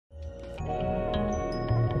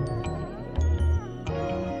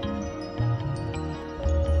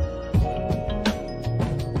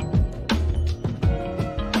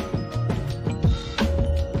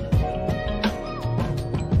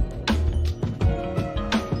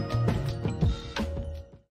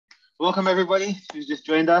Welcome everybody who's just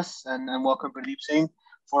joined us, and welcome Pardeep Singh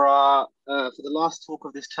for our for the last talk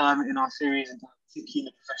of this term in our series into Sikhi in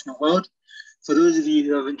the professional world. For those of you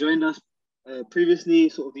who haven't joined us previously,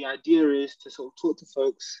 sort of the idea is to sort of talk to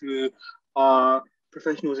folks who are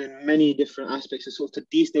professionals in many different aspects, to sort of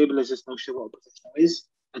to destabilize this notion of what a professional is,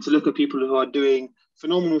 and to look at people who are doing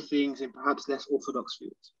phenomenal things in perhaps less orthodox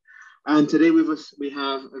fields. And today with us, we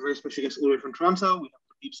have a very special guest all the way from Toronto. We have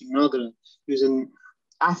Pardeep Singh Nagra, who's an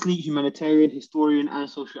athlete, humanitarian, historian, and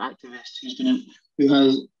social activist who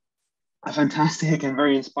has a fantastic and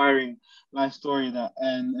very inspiring life story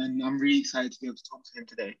and I'm really excited to be able to talk to him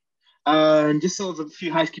today. And just sort of a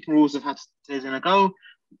few housekeeping rules of how today's going to go.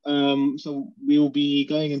 So we will be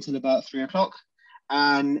going until about 3 o'clock,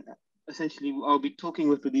 and essentially I'll be talking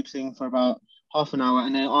with Pardeep Singh for about half an hour,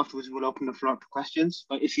 and then afterwards we'll open the floor up to questions.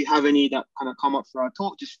 But if you have any that kind of come up for our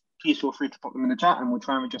talk, just please feel free to pop them in the chat, and we'll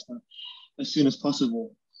try and address them as soon as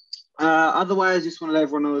possible. Otherwise, just want to let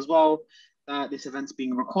everyone know as well that this event's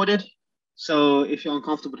being recorded. So if you're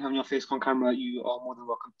uncomfortable having your face on camera, you are more than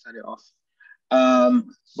welcome to turn it off.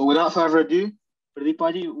 But without further ado, Pardeep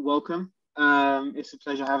Bhaji, welcome. It's a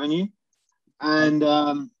pleasure having you. And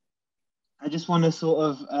I just want to sort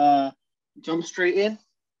of jump straight in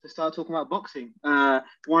to start talking about boxing.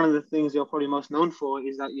 One of the things you're probably most known for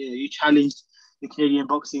is that you challenged the Canadian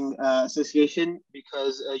Boxing Association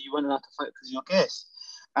because you weren't allowed to fight because of your case.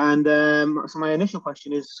 And so my initial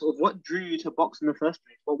question is sort of what drew you to box in the first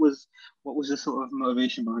place? What was the sort of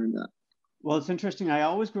motivation behind that? Well, it's interesting. I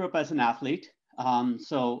always grew up as an athlete.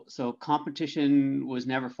 So competition was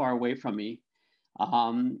never far away from me.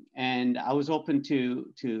 And I was open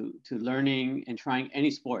to learning and trying any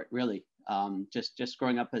sport, really. Just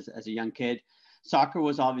growing up as a young kid. Soccer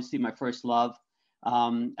was obviously my first love.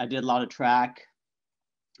 I did a lot of track.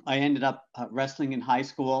 I ended up wrestling in high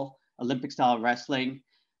school, Olympic style wrestling.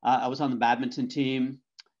 I was on the badminton team,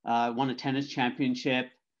 won a tennis championship.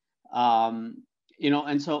 And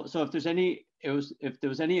so if there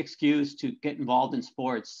was any excuse to get involved in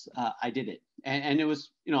sports, I did it. And it was,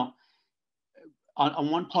 on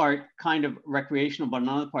one part kind of recreational, but on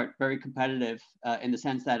another part very competitive in the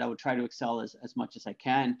sense that I would try to excel as much as I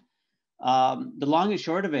can. The long and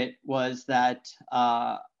short of it was that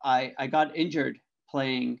I got injured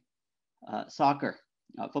playing soccer,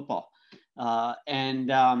 football. And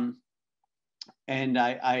I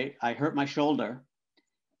hurt my shoulder,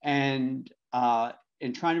 and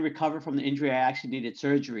in trying to recover from the injury, I actually needed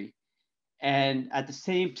surgery. And at the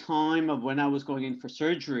same time of when I was going in for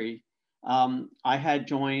surgery, I had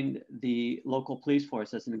joined the local police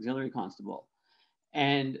force as an auxiliary constable,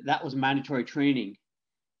 and that was mandatory training.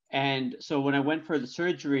 And so when I went for the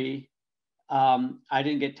surgery, I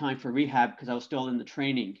didn't get time for rehab because I was still in the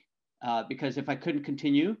training. Because if I couldn't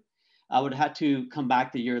continue, I would have had to come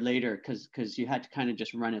back the year later because you had to kind of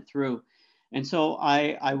just run it through. And so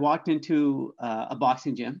I walked into a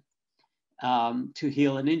boxing gym to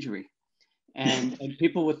heal an injury. And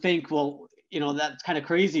people would think, well, that's kind of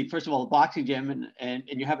crazy. First of all, a boxing gym and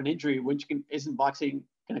you have an injury, isn't boxing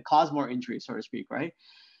going to cause more injury, so to speak, right?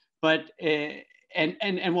 But,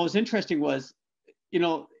 and what was interesting was,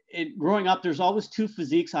 growing up, there's always two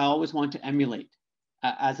physiques I always want to emulate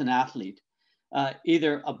as an athlete.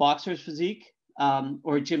 Either a boxer's physique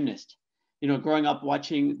or a gymnast. Growing up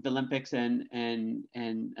watching the Olympics and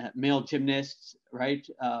male gymnasts, right,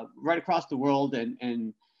 right across the world,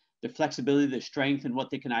 and their flexibility, their strength, and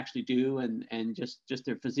what they can actually do, and just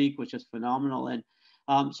their physique was just phenomenal. And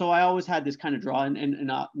so I always had this kind of draw,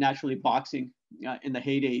 and naturally boxing in the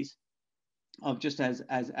heydays of just as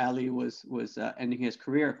Ali was ending his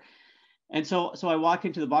career. And so I walk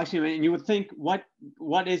into the boxing gym, and you would think,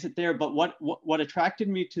 what is it there? But what attracted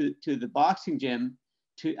me to the boxing gym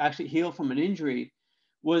to actually heal from an injury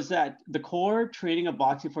was that the core training of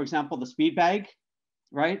boxing, for example, the speed bag,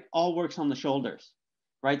 right, all works on the shoulders,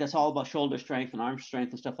 right? That's all about shoulder strength and arm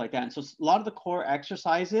strength and stuff like that. And so a lot of the core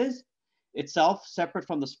exercises itself, separate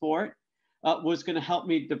from the sport, was going to help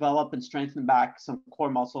me develop and strengthen back some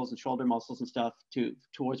core muscles and shoulder muscles and stuff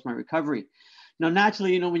towards my recovery. Now,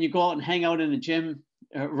 naturally, when you go out and hang out in a gym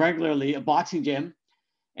regularly, a boxing gym,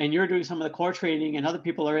 and you're doing some of the core training and other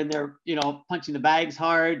people are in there, punching the bags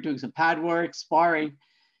hard, doing some pad work, sparring,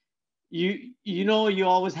 you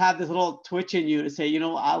always have this little twitch in you to say,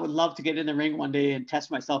 I would love to get in the ring one day and test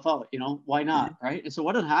myself out, why not, right? And so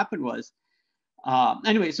what had happened was,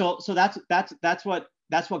 anyway, so that's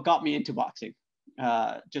what got me into boxing,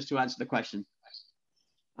 just to answer the question.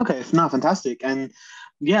 Okay, no, fantastic. And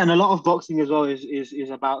yeah, and a lot of boxing as well is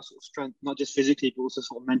about sort of strength, not just physically, but also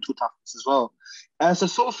sort of mental toughness as well. So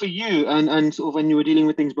sort of for you and sort of when you were dealing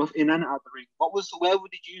with things both in and out the ring, where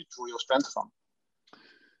did you draw your strength from?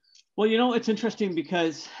 Well, it's interesting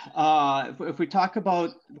because if we talk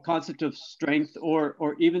about the concept of strength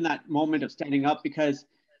or even that moment of standing up, because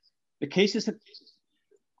the cases have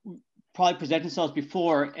probably presented themselves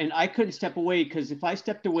before, and I couldn't step away because if I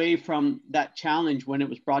stepped away from that challenge when it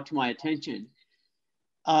was brought to my attention,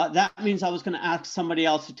 that means I was going to ask somebody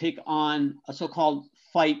else to take on a so-called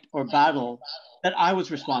fight or battle that I was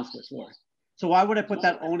responsible for. So why would I put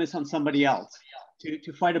that onus on somebody else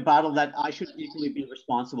to fight a battle that I should equally be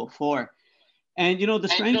responsible for? And the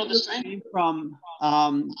strength came from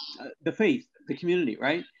the faith, the community,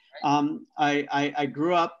 right? I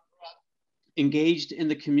grew up engaged in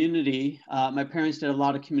the community. My parents did a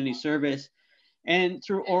lot of community service, and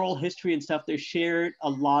through oral history and stuff, they shared a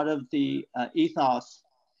lot of the ethos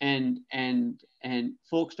and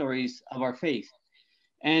folk stories of our faith,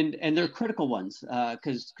 and they're critical ones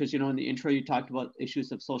because in the intro you talked about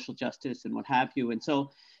issues of social justice and what have you, and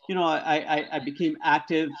so I became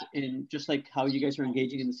active in just like how you guys are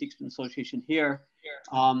engaging in the Sikh Student Association here.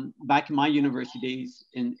 Back in my university days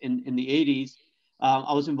in the 80s,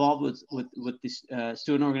 I was involved with these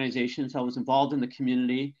student organizations. I was involved in the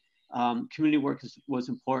community. Community work was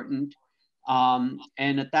important.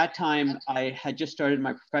 And at that time, I had just started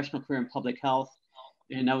my professional career in public health,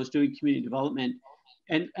 and I was doing community development.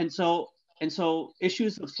 And so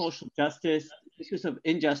issues of social justice, issues of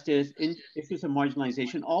injustice, issues of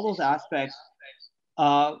marginalization, all those aspects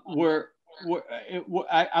I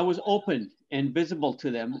was open and visible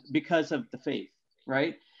to them because of the faith,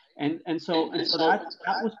 right? And so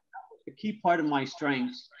that was a key part of my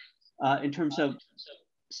strength in terms of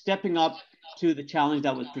stepping up to the challenge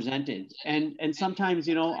that was presented. And sometimes,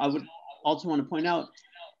 I would also want to point out,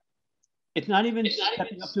 it's not even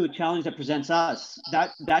stepping up to a challenge that presents us.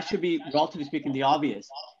 That should be, relatively speaking, the obvious.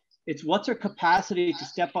 It's what's our capacity to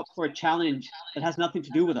step up for a challenge that has nothing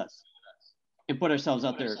to do with us and put ourselves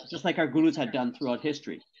out there, just like our gurus had done throughout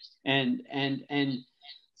history. And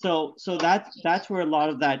so that's where a lot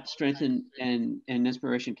of that strength and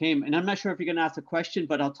inspiration came. And I'm not sure if you're going to ask a question,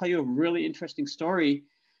 but I'll tell you a really interesting story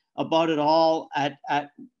about it all at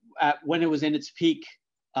when it was in its peak,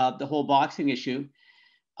 the whole boxing issue.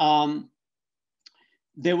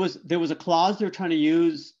 There was a clause they're trying to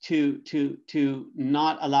use to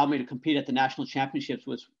not allow me to compete at the national championships,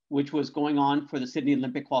 which was going on for the Sydney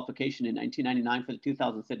Olympic qualification in 1999 for the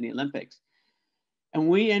 2000 Sydney Olympics. And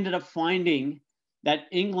we ended up finding that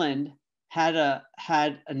England had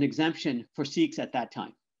an exemption for Sikhs at that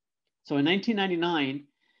time. So in 1999,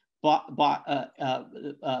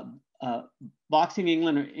 Boxing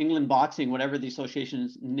England, or England Boxing, whatever the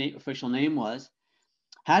association's official name was,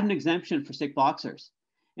 had an exemption for Sikh boxers.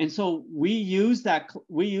 And so we use that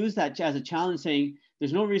as a challenge, saying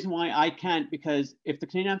there's no reason why I can't, because if the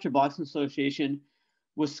Canadian Amateur Boxing Association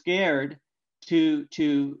was scared to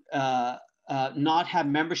not have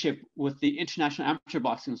membership with the International Amateur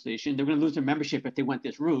Boxing Association, they're going to lose their membership if they went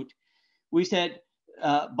this route. We said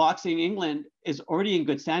Boxing England is already in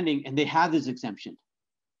good standing and they have this exemption,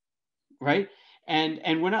 right?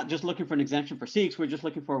 And we're not just looking for an exemption for Sikhs, we're just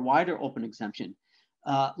looking for a wider open exemption.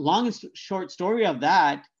 Long and short story of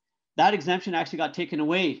that exemption actually got taken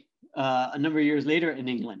away a number of years later in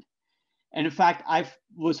England. And in fact, I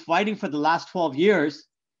was fighting for the last 12 years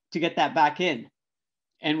to get that back in.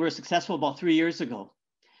 And we're successful about 3 years ago.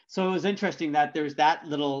 So it was interesting that there's that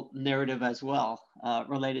little narrative as well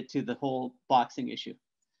related to the whole boxing issue.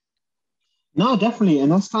 No, definitely.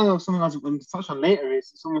 And that's kind of something I was going to touch on later.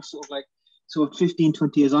 It's almost sort of like 15,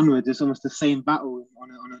 20 years onwards, it's almost the same battle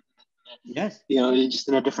on a yes, just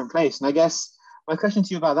in a different place. And I guess my question to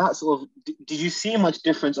you about that sort of, did you see much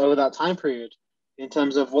difference over that time period in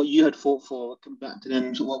terms of what you had fought for compared to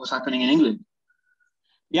then what was happening in England?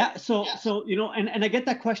 Yeah, so and I get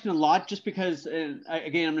that question a lot, just because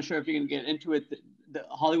again, I'm not sure if you're going to get into it, the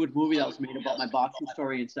Hollywood movie that was made about my boxing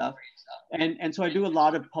story and stuff, and so I do a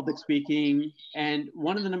lot of public speaking, and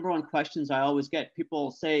one of the number one questions I always get, people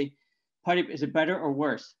say, Pardeep, is it better or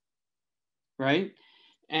worse, right?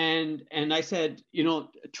 And I said,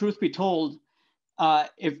 truth be told,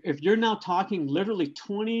 if you're now talking literally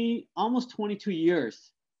almost 22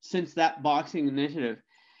 years since that boxing initiative,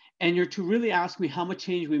 and you're to really ask me how much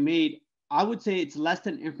change we made, I would say it's less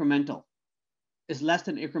than incremental. It's less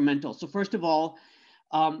than incremental. So first of all,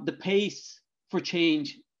 the pace for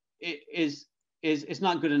change is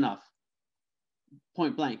not good enough,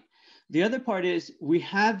 point blank. The other part is we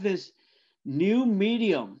have this new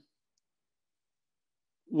medium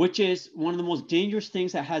which is one of the most dangerous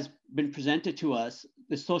things that has been presented to us,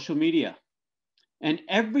 the social media. And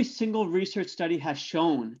every single research study has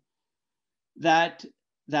shown that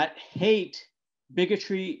hate,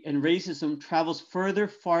 bigotry, and racism travels further,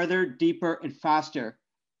 farther, deeper, and faster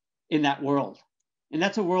in that world. And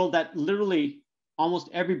that's a world that literally almost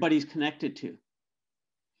everybody's connected to.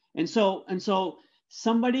 And so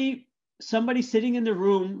somebody sitting in the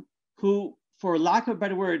room who, for lack of a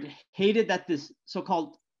better word, hated that this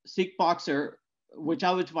so-called Sikh boxer, which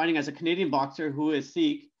I was defining as a Canadian boxer who is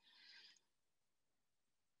Sikh,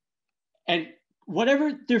 and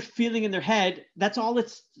whatever they're feeling in their head, that's all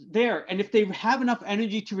that's there. And if they have enough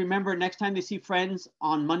energy to remember next time they see friends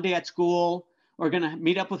on Monday at school or going to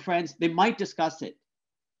meet up with friends, they might discuss it.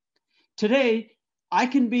 Today, I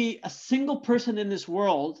can be a single person in this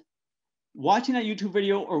world watching that YouTube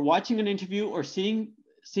video or watching an interview or seeing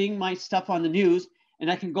my stuff on the news, and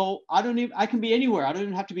I can go, I can be anywhere. I don't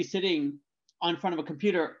even have to be sitting on front of a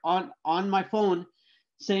computer on my phone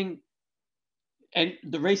saying, and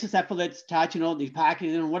the racist epithets attached, these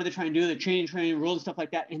packages, and what are they trying to do? They're training rules and stuff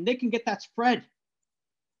like that. And they can get that spread.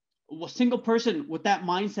 A single person with that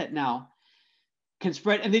mindset now can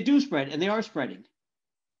spread, and they do spread, and they are spreading,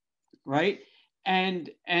 right? And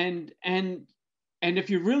if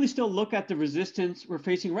you really still look at the resistance we're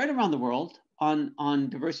facing right around the world on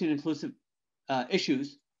diversity and inclusive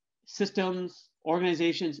issues, systems,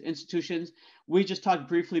 organizations, institutions, we just talked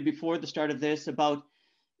briefly before the start of this about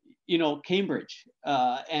Cambridge,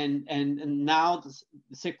 and now the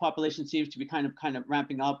Sikh population seems to be kind of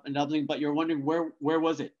ramping up and doubling, but you're wondering where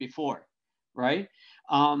was it before, right?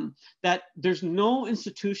 That there's no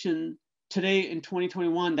institution today in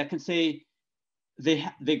 2021 that can say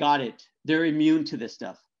they got it. They're immune to this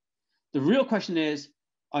stuff. The real question is,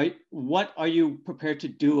 what are you prepared to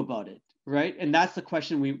do about it, right? And that's the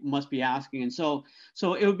question we must be asking. And so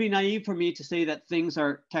it would be naive for me to say that things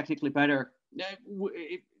are technically better.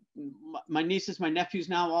 My nieces, my nephews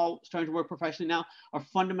now, all starting to work professionally now, are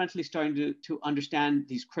fundamentally starting to understand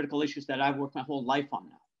these critical issues that I've worked my whole life on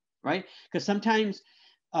now, right? Because sometimes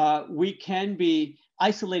we can be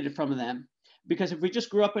isolated from them, because if we just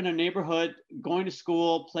grew up in a neighborhood, going to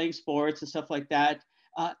school, playing sports and stuff like that,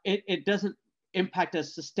 it doesn't impact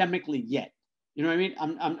us systemically yet. You know what I mean?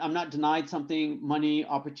 I'm not denied something, money,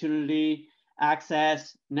 opportunity,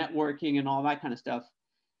 access, networking, and all that kind of stuff.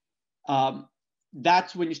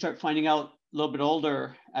 That's when you start finding out a little bit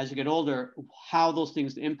older, as you get older, how those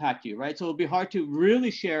things impact you, right? So it'll be hard to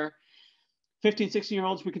really share. 15,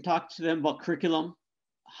 16-year-olds, we can talk to them about curriculum.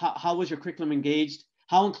 How was your curriculum engaged?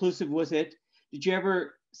 How inclusive was it? Did you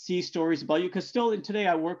ever see stories about you? Because still today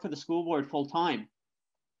I work for the school board full time.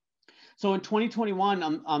 So in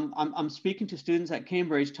 2021, I'm speaking to students at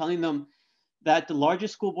Cambridge, telling them that the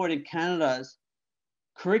largest school board in Canada's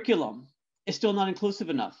curriculum is still not inclusive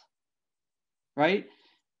enough. Right?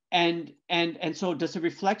 And so does it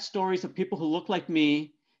reflect stories of people who look like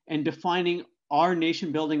me and defining our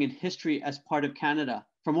nation building and history as part of Canada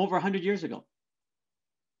from over 100 years ago?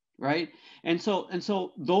 Right? And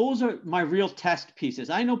so those are my real test pieces.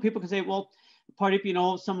 I know people can say, well,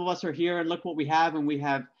 Pardeep, some of us are here and look what we have, and we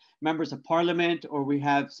have members of parliament, or we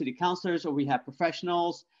have city councillors, or we have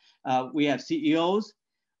professionals, we have CEOs.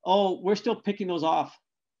 Oh, we're still picking those off.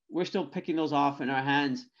 We're still picking those off in our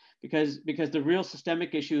hands. Because the real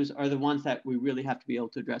systemic issues are the ones that we really have to be able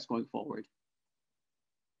to address going forward.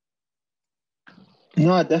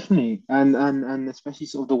 No, definitely, and especially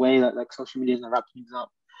sort of the way that like social media is wrapping things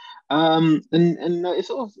up. And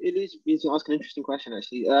it is to ask an interesting question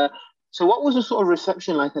actually. So what was the sort of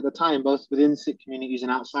reception like at the time, both within Sikh communities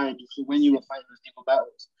and outside, when you were fighting those legal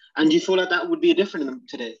battles? And do you feel like that would be different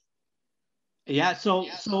today? Yeah. So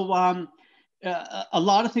a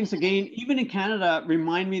lot of things, again, even in Canada,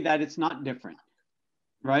 remind me that it's not different,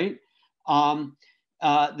 right?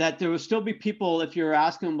 That there will still be people, if you're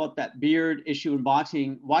asking about that beard issue in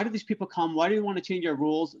boxing, why do these people come? Why do you want to change your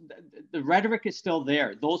rules? The rhetoric is still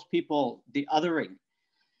there. Those people, the othering.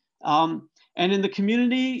 And in the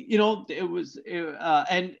community, it was,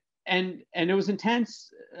 and it was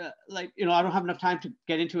intense. I don't have enough time to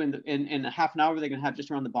get into in a half an hour they're going to have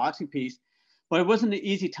just around the boxing piece. But it wasn't an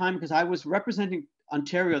easy time because I was representing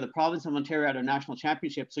Ontario, the province of Ontario, at a national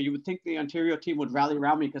championship. So you would think the Ontario team would rally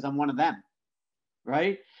around me because I'm one of them,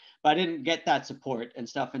 right? But I didn't get that support and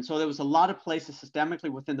stuff. And so there was a lot of places systemically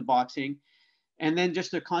within the boxing. And then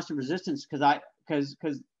just the constant resistance, because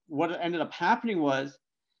what ended up happening was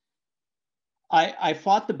I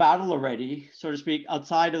fought the battle already, so to speak,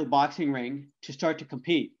 outside of the boxing ring to start to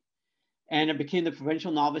compete. And I became the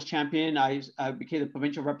provincial novice champion. I became the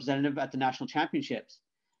provincial representative at the national championships.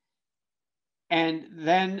 And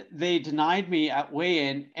then they denied me at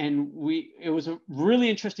weigh-in, and it was a really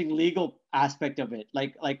interesting legal aspect of it.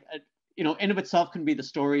 You know, in of itself can be a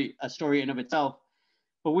story in of itself.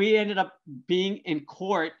 But we ended up being in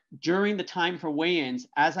court during the time for weigh-ins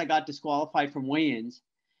as I got disqualified from weigh-ins.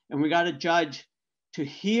 And we got a judge to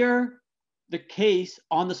hear the case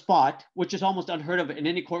on the spot, which is almost unheard of in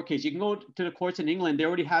any court case. You can go to the courts in England, they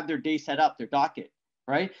already have their day set up, their docket,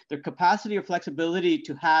 right? Their capacity or flexibility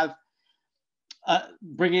to have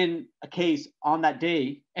bring in a case on that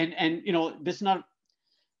day. And you know, this is not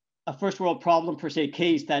a first world problem per se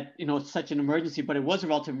case that, you know, it's such an emergency, but it was a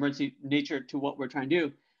relative emergency nature to what we're trying to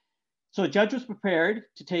do. So a judge was prepared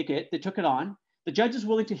to take it. They took it on. The judge is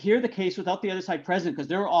willing to hear the case without the other side present because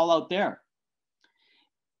they were all out there.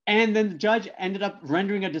 And then the judge ended up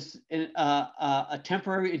rendering a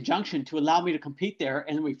temporary injunction to allow me to compete there.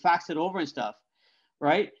 And then we faxed it over and stuff,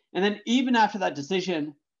 right? And then even after that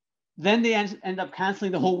decision, then they end up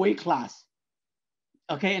canceling the whole weight class.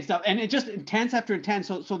 Okay, and stuff. And it just intense after intense.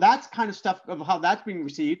 So that's kind of stuff of how that's being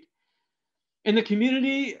received. In the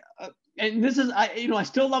community, and this is, you know, I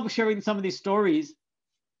still love sharing some of these stories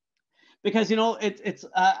because, you know, it's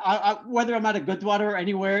whether I'm at a Gurdwara or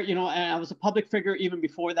anywhere, you know, and I was a public figure even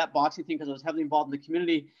before that boxing thing because I was heavily involved in the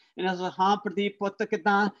community. And I was like, "Ha, Pardeep, putt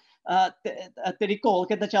kitna teri kol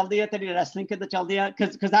kitna chaldi hai, teri wrestling kitna chaldi hai?"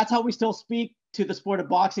 Because that's how we still speak to the sport of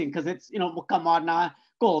boxing, because it's, you know, mukka marna,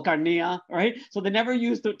 kol karniya, right? So they never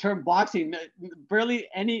used the term boxing. Barely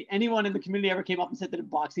anyone in the community ever came up and said that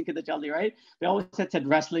boxing kitna chaldi, right? They always said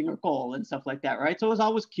wrestling or kol and stuff like that, right? So it was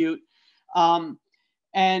always cute. But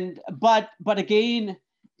again,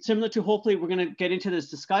 similar to, hopefully we're going to get into this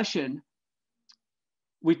discussion,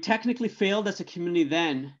 we technically failed as a community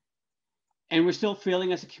then, and we're still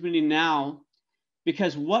failing as a community now,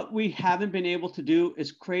 because what we haven't been able to do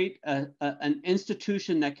is create an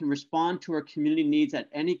institution that can respond to our community needs at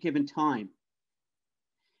any given time.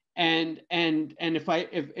 And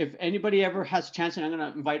if anybody ever has a chance, and I'm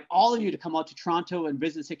going to invite all of you to come out to Toronto and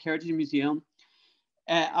visit the Sikh Heritage Museum,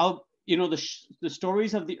 you know, the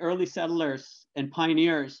stories of the early settlers and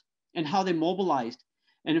pioneers and how they mobilized.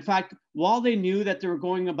 And in fact, while they knew that they were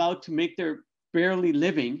going about to make their barely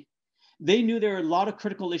living, they knew there were a lot of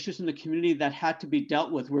critical issues in the community that had to be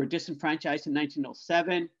dealt with. We were disenfranchised in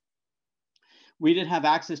 1907. We didn't have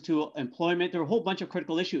access to employment. There were a whole bunch of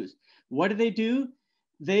critical issues. What did they do?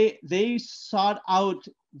 They sought out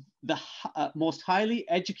the most highly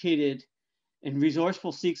educated and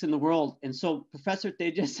resourceful Sikhs in the world. And so Professor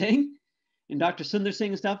Tejas Singh and Dr. Sundar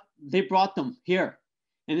Singh and stuff, they brought them here.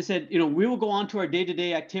 And they said, you know, we will go on to our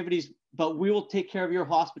day-to-day activities, but we will take care of your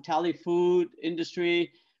hospitality, food,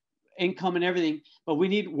 industry, income and everything, but we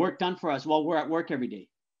need work done for us while we're at work every day,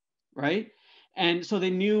 right? And so they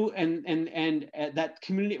knew, and that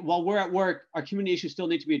community, while we're at work, our community issues still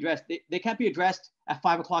need to be addressed. They can't be addressed at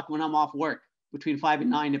 5 o'clock when I'm off work, between 5 and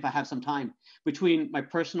 9 if I have some time, between my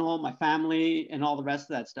personal, my family, and all the rest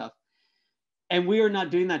of that stuff. And we are not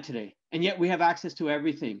doing that today. And yet we have access to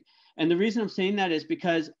everything. And the reason I'm saying that is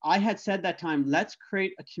because I had said that time, let's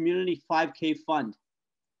create a community 5K fund.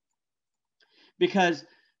 Because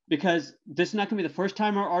this is not going to be the first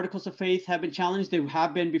time our articles of faith have been challenged. They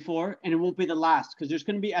have been before, and it won't be the last, because there's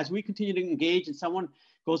going to be, as we continue to engage and someone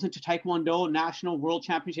goes into Taekwondo, national, world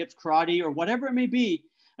championships, karate, or whatever it may be,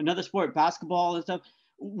 another sport, basketball and stuff,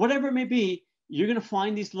 whatever it may be, you're going to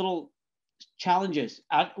find these little challenges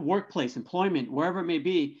at workplace, employment, wherever it may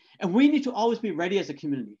be. And we need to always be ready as a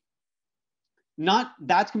community. Not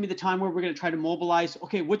that's going to be the time where we're going to try to mobilize.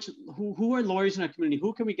 Okay, who are lawyers in our community?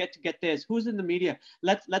 Who can we get to get this? Who's in the media?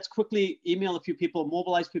 Let's quickly email a few people,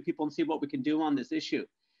 mobilize a few people, and see what we can do on this issue.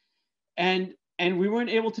 And we weren't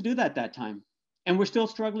able to do that time, and we're still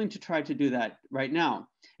struggling to try to do that right now.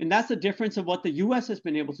 And that's the difference of what the U.S. has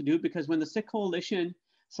been able to do, because when the Sikh Coalition,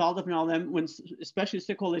 Saldip and all them, especially the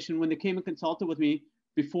Sikh Coalition, when they came and consulted with me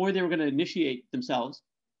before they were going to initiate themselves,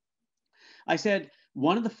 I said,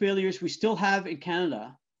 one of the failures we still have in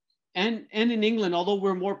Canada and in England, although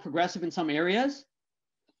we're more progressive in some areas,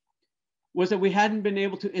 was that we hadn't been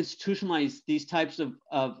able to institutionalize these types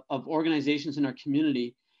of organizations in our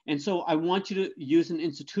community. And so I want you to use an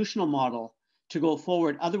institutional model to go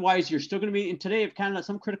forward. Otherwise, you're still going to be, in today, if Canada,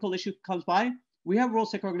 some critical issue comes by, we have a World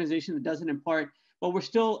Sikh organization that does it in part, but we're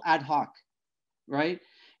still ad hoc, right?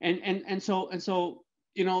 And so,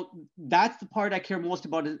 you know, that's the part I care most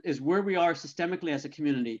about, is where we are systemically as a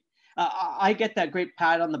community. I get that great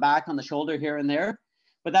pat on the back, on the shoulder here and there,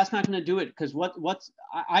 but that's not going to do it, because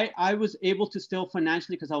I was able to still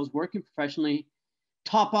financially, because I was working professionally,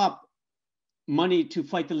 top up money to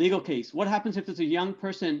fight the legal case. What happens if there's a young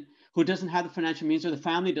person who doesn't have the financial means, or the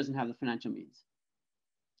family doesn't have the financial means?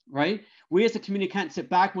 right? We as a community can't sit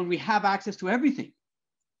back when we have access to everything,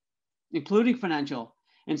 including financial,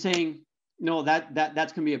 and saying, no,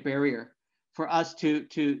 that's going to be a barrier for us to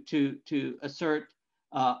assert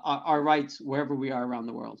our rights wherever we are around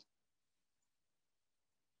the world.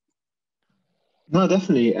 No,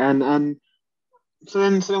 definitely. And so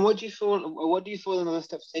then what do you feel another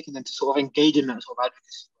steps taken then to sort of engage in that sort of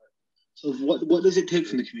advocacy work? So what does it take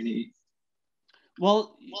from the community?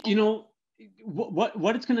 Well, you know,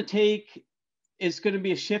 what it's going to take is going to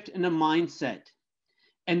be a shift in the mindset.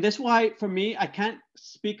 And that's why, for me, I can't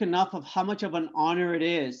speak enough of how much of an honor it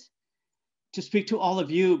is to speak to all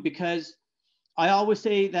of you, because I always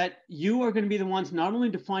say that you are going to be the ones not only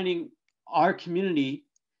defining our community,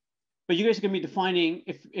 but you guys are going to be defining,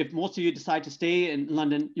 if most of you decide to stay in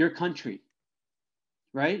London, your country,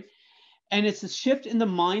 right? And it's a shift in the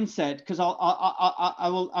mindset, because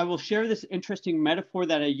I will share this interesting metaphor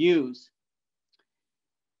that I use.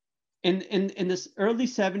 In this early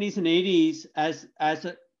 70s and 80s, as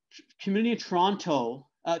a community of Toronto,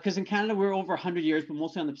 because in Canada we're over 100 years, but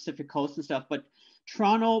mostly on the Pacific Coast and stuff. But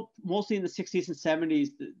Toronto, mostly in the 60s and 70s,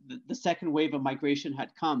 the second wave of migration had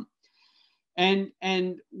come. And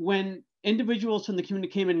when individuals from the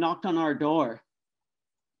community came and knocked on our door,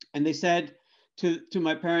 and they said to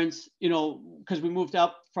my parents, you know, because we moved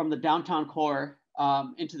up from the downtown core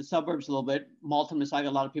into the suburbs a little bit, Malton, Mississauga, a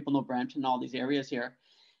lot of people know Brampton, all these areas here.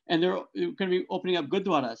 And they're going to be opening up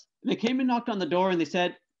Gurdwaras. And they came and knocked on the door and they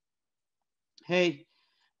said, hey,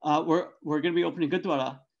 we're going to be opening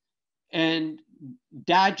Gurdwara. And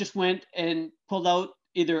Dad just went and pulled out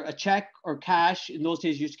either a check or cash. In those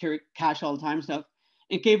days, you used to carry cash all the time and stuff,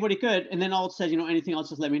 and gave what he could. And then all it said, you know, anything else,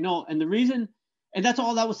 just let me know. And the reason, and that's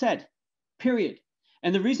all that was said, period.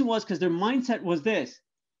 And the reason was because their mindset was this,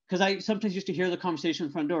 because I sometimes used to hear the conversation in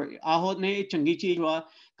the front door.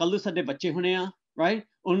 Right?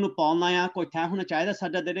 ਉਹਨੂੰ ਪਾਲਣਾ ਆ ਕੋਈ ਥਾਂ ਹੋਣਾ ਚਾਹੀਦਾ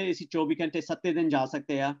ਸਾਡਾ ਜਿਹੜੇ ਅਸੀਂ 24 ਘੰਟੇ 7 ਦਿਨ ਜਾ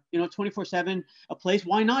ਸਕਦੇ ਆ, you know, 24/7 a place.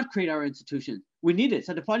 Why not create our institution? We need it.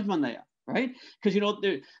 ਸਾਡਾ ਫਰਜ਼ ਬਣਦਾ ਆ, right? Because, you know,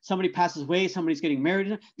 somebody passes away, somebody's getting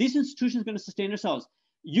married, these institutions are going to sustain themselves.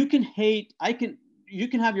 You can hate, you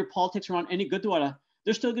can have your politics around any Gurdwara,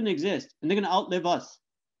 they're still going to exist, and they're going to outlive us,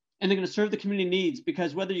 and they're going to serve the community needs,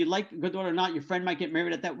 because whether you like Gurdwara or not, your friend might get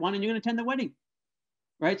married at that one and you're going to attend the wedding,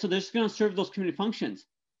 right? So they're just going to serve those community functions.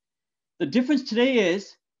 The difference today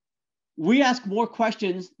is we ask more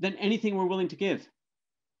questions than anything we're willing to give.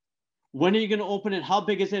 When are you going to open it? How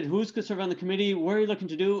big is it? Who's going to serve on the committee? What are you looking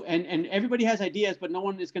to do? And everybody has ideas, but no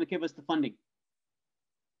one is going to give us the funding,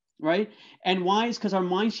 right? And why? Is because our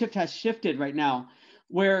mind shift has shifted right now,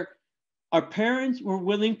 where our parents were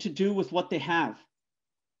willing to do with what they have.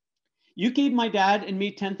 You gave my dad and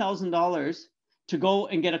me $10,000 to go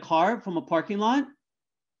and get a car from a parking lot,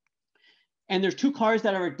 and there's two cars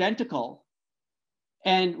that are identical,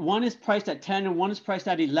 and one is priced at 10 and one is priced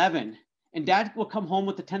at 11. And Dad will come home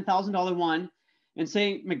with the $10,000 one and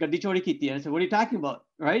say, "Main gaddi chori kiti hai." I said, "What are you talking about?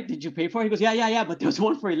 Right? Did you pay for it?" He goes, yeah, but there was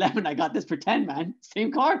one for 11. I got this for 10, man.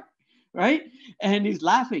 Same car, right? And he's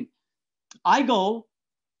laughing. I go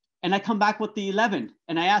and I come back with the 11,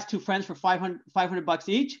 and I asked two friends for $500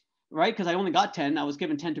 each, right? Because I only got 10. I was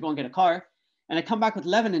given 10 to go and get a car, and I come back with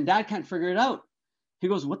 11, and Dad can't figure it out. He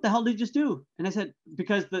goes, "What the hell did you just do?" And I said,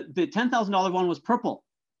 "Because the $10,000 one was purple,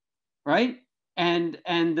 right? And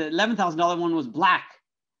the $11,000 one was black,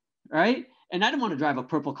 right? And I didn't want to drive a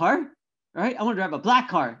purple car, right? I want to drive a black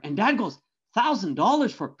car." And Dad goes,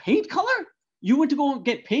 $1,000 for paint color? You went to go and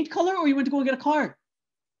get paint color, or you went to go and get a car,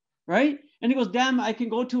 right? And he goes, "Damn, I can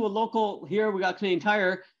go to a local here. We got Canadian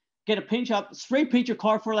Tire, get a paint shop, spray paint your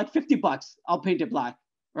car for like $50. I'll paint it black,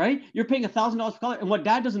 right? You're paying $1,000 for color." And what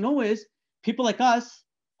Dad doesn't know is people like us,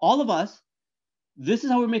 all of us, this is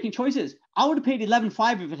how we're making choices. I would have paid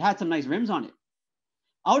 $11,500 if it had some nice rims on it.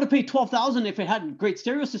 I would have paid $12,000 if it had a great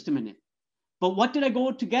stereo system in it. But what did I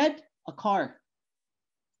go to get? A car.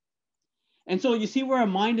 And so you see where our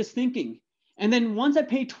mind is thinking. And then once I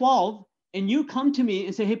pay 12 and you come to me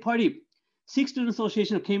and say, "Hey, Pardeep, Sikh Student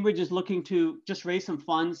Association of Cambridge is looking to just raise some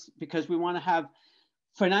funds because we want to have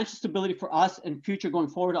financial stability for us and future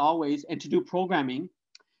going forward always, and to do programming.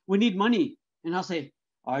 We need money." And I'll say,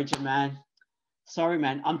 "Arjun, man, sorry,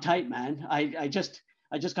 man, I'm tight, man. I just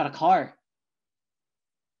got a car."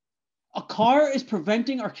 A car is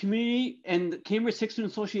preventing our community and the Cambridge Sikh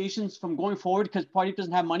Student Associations from going forward because Pardeep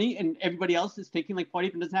doesn't have money and everybody else is thinking like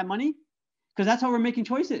Pardeep doesn't have money? Because that's how we're making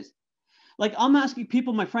choices. Like, I'm asking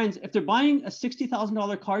people, my friends, if they're buying a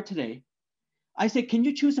 $60,000 car today, I say, can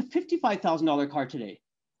you choose a $55,000 car today?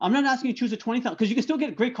 I'm not asking you to choose a $20,000, because you can still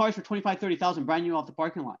get great cars for $25,000, $30,000 brand new off the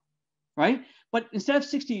parking lot, right? But instead of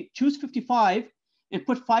 60, choose 55 and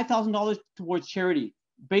put $5,000 towards charity.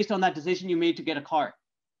 based on that decision you made to get a car.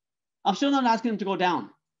 I'm still not asking them to go down,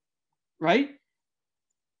 right?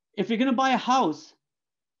 If you're going to buy a house,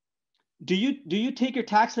 do you take your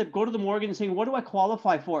tax slip, go to the mortgage and say, what do I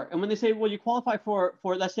qualify for? And when they say, well, you qualify for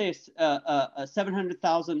let's say a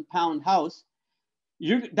 700,000 pound house,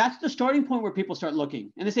 that's the starting point where people start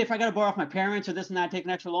looking. And they say, if I got to borrow off my parents or this and that, take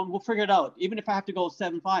an extra loan, we'll figure it out. Even if I have to go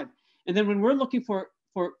 7.5. And then when we're looking for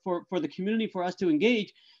the community for us to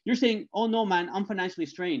engage, you're saying, oh no, man, I'm financially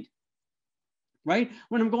strained, right?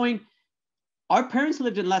 When I'm going, our parents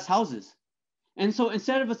lived in less houses. And so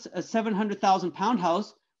instead of a 700,000 pound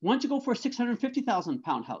house, why don't you go for a 650,000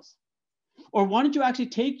 pound house? Or why don't you actually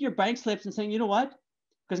take your bank slips and saying, you know what?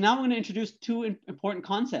 Because now I'm going to introduce two important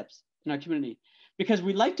concepts in our community, because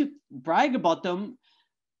we like to brag about them,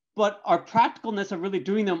 but our practicalness of really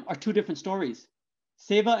doing them are two different stories.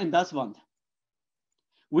 Seva and Dasvand.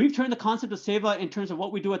 We've turned the concept of Seva in terms of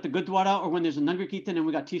what we do at the Gurdwara or when there's a Nangar Kirtan and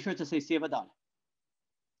we got t-shirts that say Seva Dad.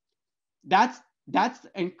 That's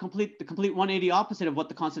the complete 180 opposite of what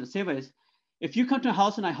the concept of Seva is. If you come to a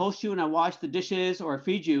house and I host you and I wash the dishes or I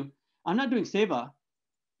feed you, I'm not doing Seva.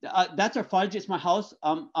 That's our fudge. It's my house.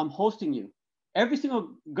 I'm hosting you. Every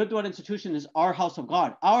single Gurdwara institution is our house of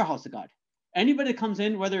God, our house of God. Anybody that comes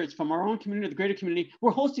in, whether it's from our own community or the greater community,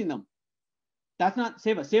 we're hosting them. That's not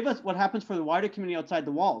Seva. Seva is what happens for the wider community outside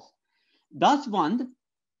the walls. Dasvand,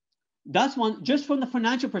 just from the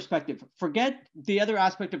financial perspective, forget the other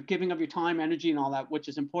aspect of giving of your time, energy, and all that, which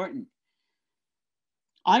is important.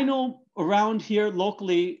 I know around here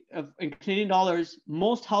locally, in Canadian dollars,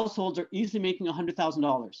 most households are easily making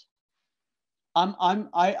 $100,000.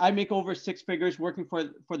 I make over 6 figures working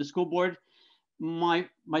for the school board. My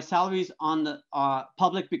salary's on the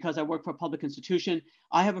public because I work for a public institution.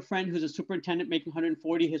 I have a friend who's a superintendent making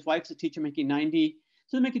 140. His wife's a teacher making 90.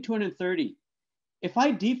 So they're making 230. If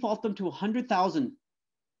I default them to 100,000,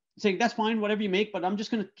 saying that's fine, whatever you make, but I'm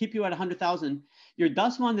just going to keep you at 100,000, your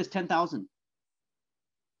Dasvand is 10,000.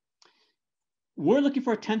 We're looking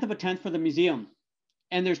for a tenth of a tenth for the museum,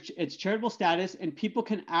 and it's charitable status, and people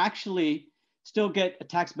can actually still get a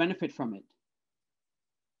tax benefit from it.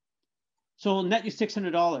 So it'll net you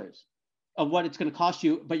 $600 of what it's going to cost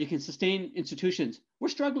you, but you can sustain institutions. We're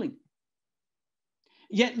struggling.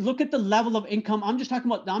 Yet look at the level of income. I'm just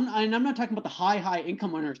talking about, I'm not talking about the high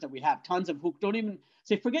income earners that we have, tons of who don't even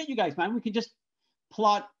say, forget you guys, man. We can just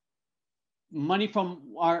plot money from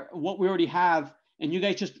what we already have, and you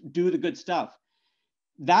guys just do the good stuff.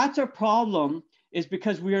 That's our problem, is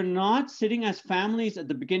because we are not sitting as families at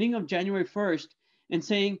the beginning of January 1st and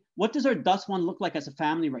saying, what does our Dasvand look like as a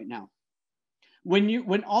family right now?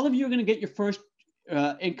 When all of you are going to get your first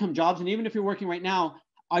income jobs, and even if you're working right now,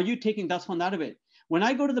 are you taking Dasvand out of it? When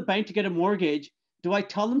I go to the bank to get a mortgage, do I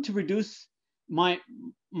tell them to reduce my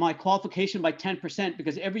qualification by 10%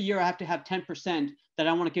 because every year I have to have 10% that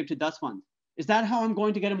I want to give to Dasvand? Is that how I'm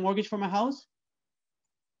going to get a mortgage for my house?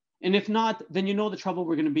 And if not, then you know the trouble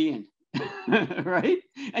we're going to be in, right?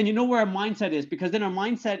 And you know where our mindset is, because then our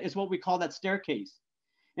mindset is what we call that staircase.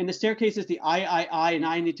 And the staircase is the I, and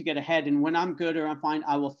I need to get ahead. And when I'm good or I'm fine,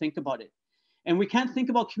 I will think about it. And we can't think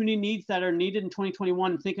about community needs that are needed in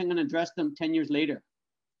 2021 and think I'm going to address them 10 years later.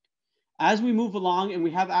 As we move along and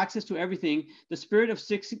we have access to everything, the spirit of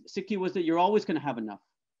Sikhi was that you're always going to have enough.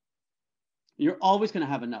 You're always going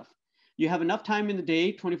to have enough. You have enough time in the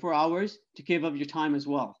day, 24 hours, to give of your time as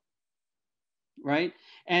well. Right?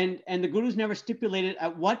 And the gurus never stipulated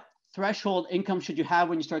at what threshold income should you have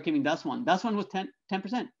when you start giving Dasvand. Dasvand was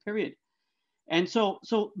 10%, period. And so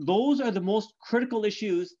those are the most critical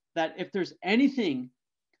issues that if there's anything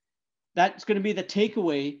that's going to be the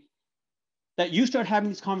takeaway, that you start having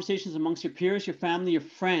these conversations amongst your peers, your family, your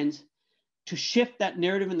friends, to shift that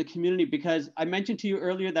narrative in the community. Because I mentioned to you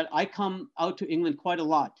earlier that I come out to England quite a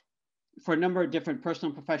lot for a number of different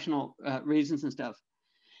personal and professional reasons and stuff.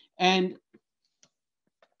 And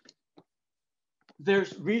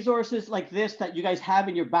there's resources like this that you guys have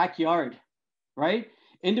in your backyard, right?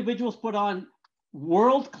 Individuals put on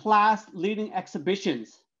world-class leading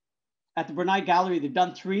exhibitions at the Bernai Gallery. They've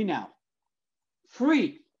done 3 now.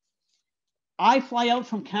 Free. I fly out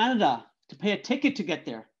from Canada to pay a ticket to get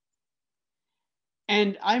there.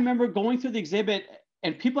 And I remember going through the exhibit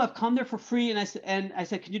and people have come there for free. And I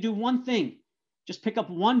said, can you do one thing? Just pick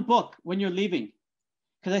up one book when you're leaving.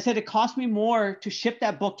 Because I said, it cost me more to ship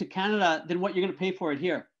that book to Canada than what you're going to pay for it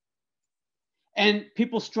here. And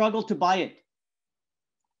people struggle to buy it.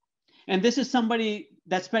 And this is somebody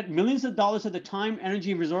that spent millions of dollars of the time,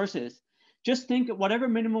 energy, and resources. Just think of whatever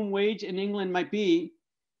minimum wage in England might be.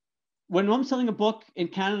 When I'm selling a book in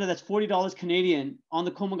Canada that's $40 Canadian on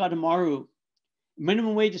the Komagata Maru,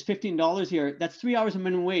 minimum wage is $15 here. That's 3 hours of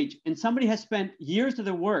minimum wage. And somebody has spent years of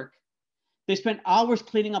their work. They spent hours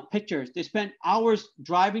cleaning up pictures. They spent hours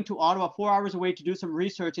driving to Ottawa, 4 hours away to do some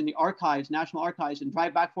research in the archives, National Archives, and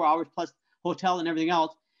drive back 4 hours plus hotel and everything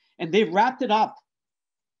else. And they've wrapped it up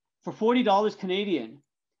for $40 Canadian.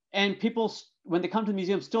 And people, when they come to the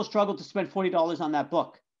museum, still struggle to spend $40 on that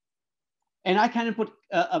book. And I can't put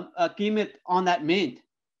a qimmat on that mint.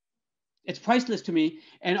 It's priceless to me.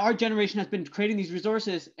 And our generation has been creating these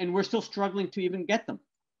resources, and we're still struggling to even get them.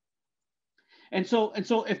 And so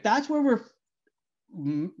if that's where we're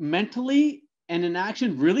mentally and in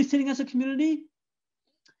action really sitting as a community,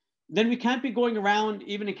 then we can't be going around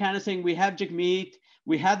even in Canada saying we have Jagmeet,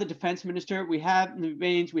 we have the defense minister, we have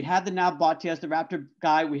Navain, we have the Nav Bhatias, the Raptor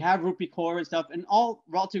guy, we have Rupi Kaur and stuff, and all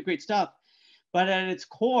relatively great stuff. But at its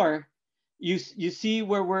core, you see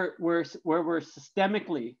where we're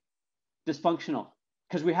systemically dysfunctional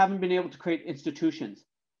because we haven't been able to create institutions.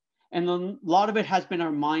 And a lot of it has been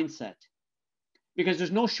our mindset. Because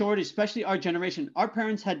there's no shortage, especially our generation. Our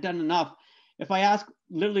parents had done enough. If I ask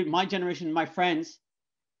literally my generation, my friends,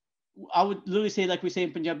 I would literally say, like we say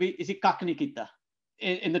in Punjabi, isi kak nahi kita,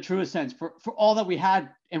 in the truest sense, for all that we had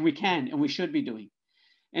and we can and we should be doing.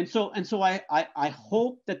 And so I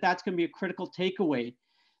hope that that's going to be a critical takeaway,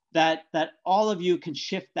 that all of you can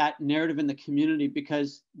shift that narrative in the community,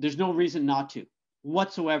 because there's no reason not to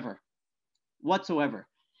whatsoever.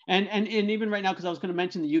 And even right now, because I was going to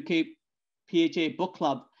mention the UK PHA book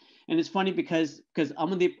club, and it's funny because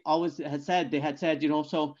Amandeep always had said,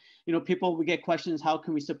 people, we get questions, how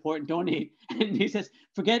can we support and donate? And he says,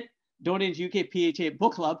 forget donating UK PHA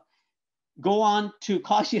book club, go on to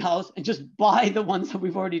Kashi House and just buy the ones that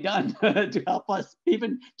we've already done to help us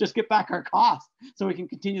even just get back our costs so we can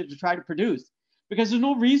continue to try to produce, because there's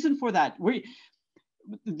no reason for that.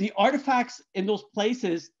 The artifacts in those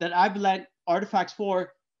places that I've lent artifacts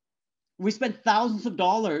for, we spent thousands of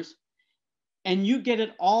dollars, and you get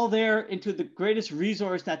it all there into the greatest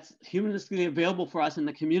resource that's humanistically available for us in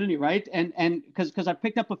the community, right? And because I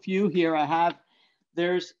picked up a few here,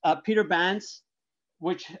 there's Peter Ban's,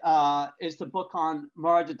 which is the book on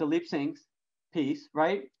Maharaja Dalip Singh's piece,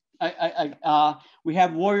 right? We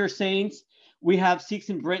have Warrior Saints, we have Sikhs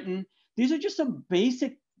in Britain. These are just some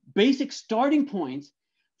basic starting points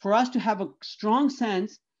for us to have a strong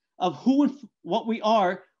sense of who and what we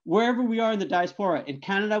are, wherever we are in the diaspora. In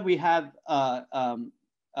Canada, we have a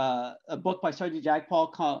book by Sarji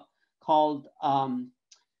Jagpal called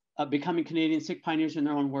Becoming Canadian Sikh Pioneers in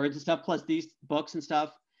Their Own Words and stuff, plus these books and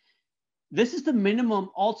stuff. This is the minimum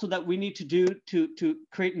also that we need to do to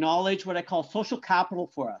create knowledge, what I call social capital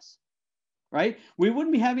for us, right? We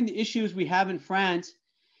wouldn't be having the issues we have in France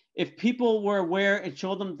if people were aware and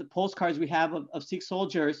showed them the postcards we have of Sikh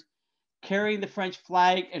soldiers carrying the French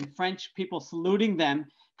flag and French people saluting them,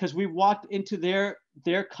 because we walked into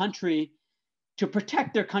their country to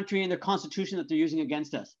protect their country and their constitution that they're using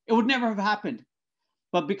against us. It would never have happened.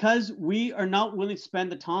 But because we are not willing to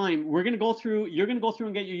spend the time, you're going to go through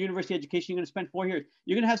and get your university education. You're going to spend 4 years.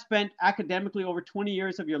 You're going to have spent academically over 20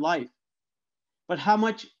 years of your life. But how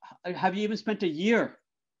much have you even spent a year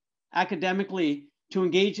academically to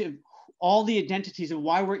engage in all the identities of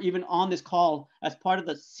why we're even on this call as part of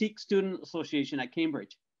the Sikh Student Association at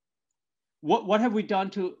Cambridge? What have we done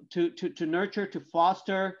to nurture, to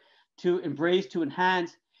foster, to embrace, to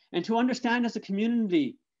enhance, and to understand as a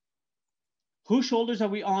community, whose shoulders are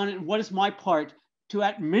we on and what is my part to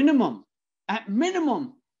at minimum,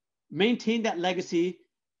 maintain that legacy,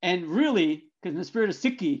 and really, because in the spirit of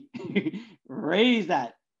Sikhi, raise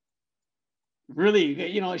that. Really,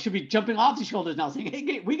 it should be jumping off the shoulders now, saying,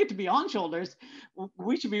 hey, we get to be on shoulders.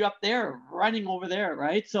 We should be up there, running over there,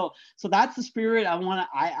 right? So that's the spirit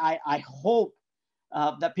I hope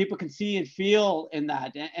that people can see and feel in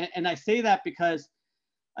that. And I say that because,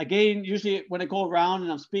 again, usually when I go around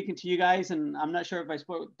and I'm speaking to you guys, and I'm not sure if I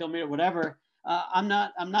spoke to Dilmir or whatever, I'm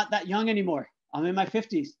not that young anymore. I'm in my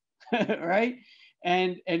 50s, right?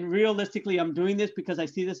 And realistically, I'm doing this because I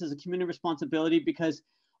see this as a community responsibility, because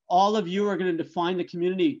all of you are going to define the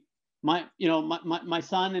community. My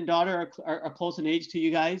son and daughter are close in age to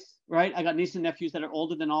you guys, right? I got nieces and nephews that are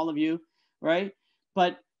older than all of you, right?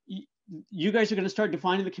 But you guys are going to start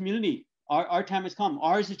defining the community. Our time has come.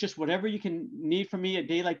 Ours is just whatever you can need from me a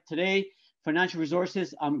day like today. Financial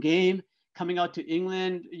resources, I'm game. Coming out to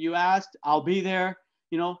England, you asked, I'll be there.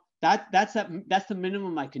 That's the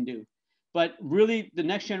minimum I can do. But really, the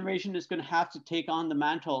next generation is going to have to take on the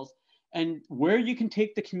mantles. And where you can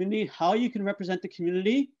take the community, how you can represent the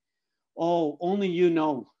community, only you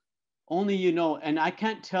know. And I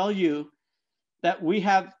can't tell you that we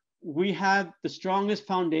have the strongest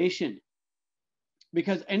foundation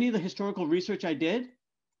because any of the historical research I did,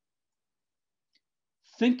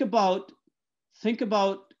 think about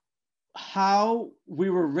how we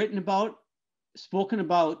were written about, spoken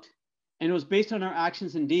about, and it was based on our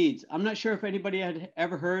actions and deeds. I'm not sure if anybody had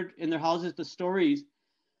ever heard in their houses the stories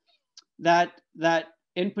that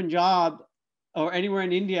in Punjab or anywhere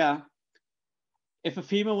in India, if a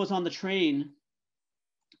female was on the train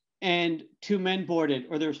and 2 men boarded,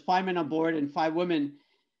 or there was 5 men on board and 5 women,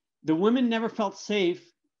 the women never felt safe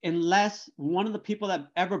unless one of the people that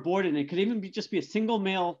ever boarded, and it could even be just be a single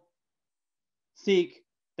male Sikh,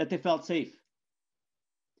 that they felt safe.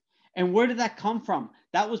 And where did that come from?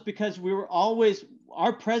 That was because we were always,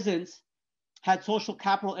 our presence had social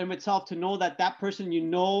capital in itself to know that that person, you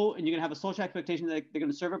know, and you're gonna have a social expectation that they're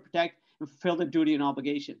gonna serve and protect and fulfill their duty and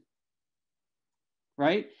obligation,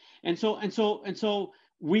 right? And so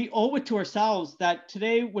we owe it to ourselves that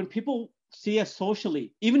today, when people see us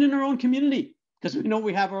socially, even in our own community, because we know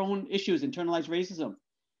we have our own issues, internalized racism,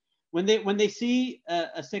 when they see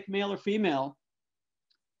a Sikh male or female,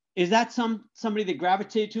 is that somebody they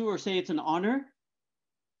gravitate to or say it's an honor?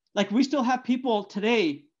 Like, we still have people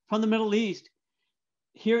today from the Middle East.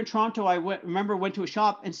 Here in Toronto, I remember went to a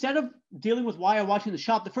shop. Instead of dealing with why I walked in the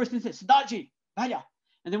shop, the first thing they said, Sardarji, Bhaiya.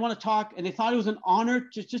 And they want to talk, and they thought it was an honor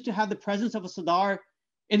just to have the presence of a Sardar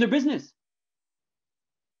in their business,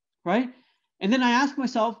 right? And then I asked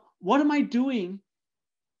myself, what am I doing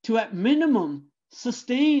to, at minimum,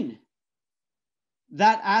 sustain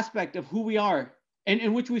that aspect of who we are,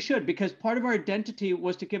 and which we should, because part of our identity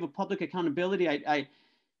was to give a public accountability.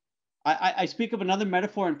 I speak of another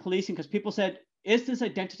metaphor in policing, because people said, is this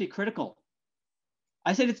identity critical?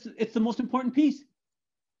 I said, it's the most important piece.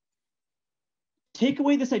 Take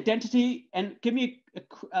away this identity and give me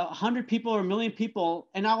 100 people or 1 million people,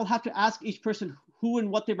 and I will have to ask each person who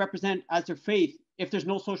and what they represent as their faith if there's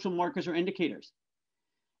no social markers or indicators.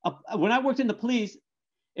 When I worked in the police,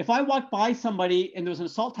 if I walked by somebody and there was an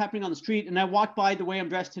assault happening on the street and I walked by the way I'm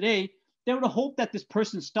dressed today, they would have hoped that this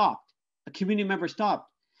person stopped, a community member stopped.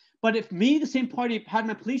 But if me, the same party, had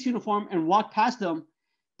my police uniform and walked past them,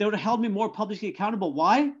 they would have held me more publicly accountable.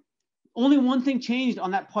 Why? Only one thing changed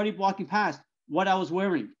on that party walking past: what I was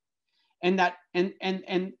wearing. And that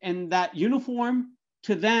that uniform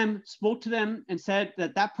to them spoke to them and said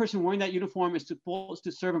that that person wearing that uniform is supposed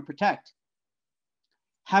to serve and protect.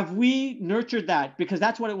 Have we nurtured that? Because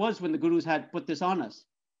that's what it was when the gurus had put this on us.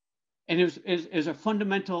 And it was a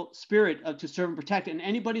fundamental spirit of to serve and protect. And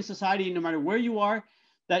anybody in society, no matter where you are,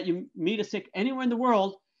 that you meet a Sikh anywhere in the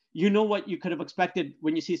world, you know what you could have expected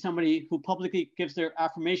when you see somebody who publicly gives their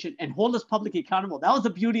affirmation and hold us publicly accountable. That was the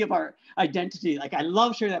beauty of our identity. Like, I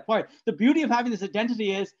love sharing that part. The beauty of having this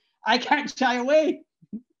identity is I can't shy away,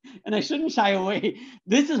 and I shouldn't shy away.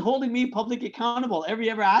 This is holding me publicly accountable, every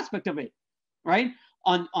aspect of it, right?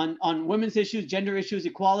 On women's issues, gender issues,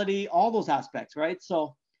 equality, all those aspects, right?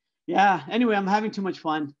 So yeah, anyway, I'm having too much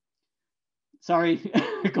fun. Sorry,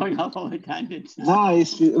 going off on my tangents. No,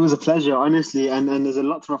 it was a pleasure, honestly, and there's a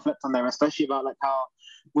lot to reflect on there, especially about like how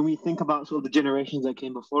when we think about sort of the generations that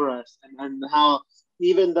came before us, and how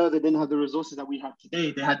even though they didn't have the resources that we have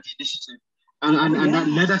today, they had the initiative, and that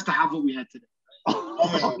led us to have what we had today.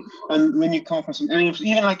 And when you come from some, I mean,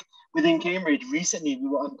 even like within Cambridge, recently we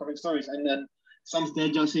were uncovering stories, and then some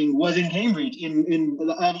Teja Singh was in Cambridge in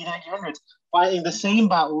the early 1900s, fighting the same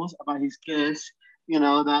battles about his case, you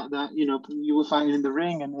know, that you know, you were fighting in the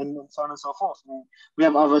ring, and so on and so forth. And we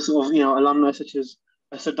have other sort of, you know, alumni such as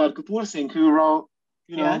Sardar Kapoor Singh, who wrote,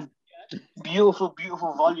 you know, beautiful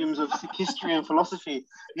volumes of Sikh history and philosophy.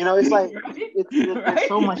 You know, it's like there's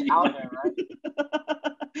so much out there,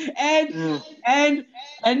 right?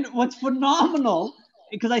 And what's phenomenal,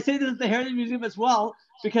 because I say this at the Heritage Museum as well,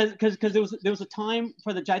 because there was a time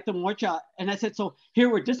for the Jaita Morcha, and I said, so here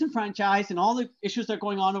we're disenfranchised and all the issues that are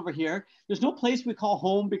going on over here. There's no place we call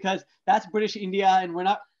home because that's British India and we're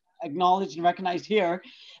not acknowledged and recognized here.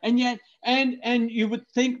 And yet, and you would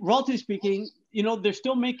think, relatively speaking, you know, they're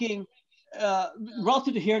still making,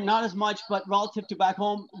 relative to here, not as much, but relative to back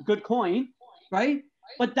home, good coin, right?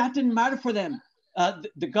 But that didn't matter for them.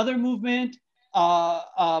 The Ghadar movement,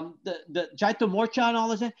 the Jaita Morcha and all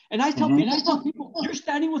this. And I tell people, you're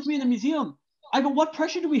standing with me in the museum. I go, what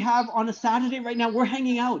pressure do we have on a Saturday right now? We're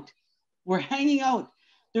hanging out.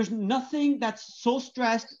 There's nothing that's so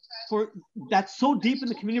stressed that's so deep in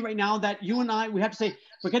the community right now that you and I, we have to say,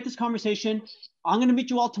 forget this conversation. I'm going to meet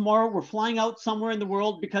you all tomorrow. We're flying out somewhere in the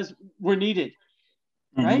world because we're needed.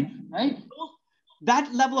 Right?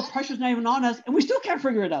 That level of pressure is not even on us, and we still can't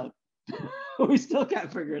figure it out.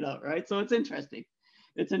 Right? So it's interesting.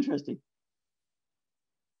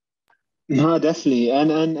 No, definitely.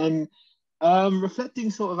 And Reflecting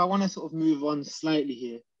sort of, I want to sort of move on slightly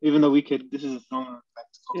here, even though we could, this is a phenomenal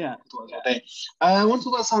fact to Yeah. talk about all day. I want to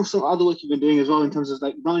talk about some sort of other work you've been doing as well in terms of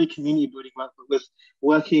like not only community building work, but with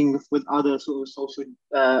working with other sort of social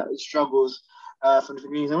struggles from the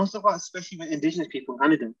communities. I want to talk about especially with Indigenous people in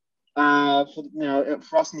Canada.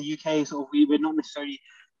 For us in the UK, sort of we're not necessarily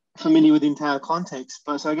familiar with the entire context,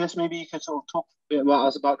 but so I guess maybe you could sort of talk a bit about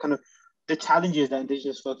us about kind of the challenges that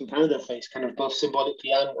Indigenous folk in Canada face, kind of both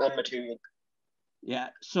symbolically and materially. Yeah.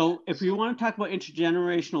 So if we want to talk about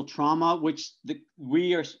intergenerational trauma, which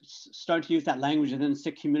we are starting to use that language within the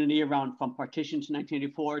Sikh community around from partition to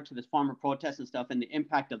 1984 to the farmer protests and stuff and the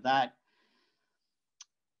impact of that,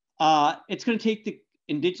 it's going to take the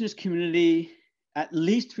Indigenous community at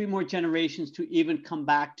least 3 more generations to even come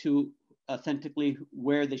back to authentically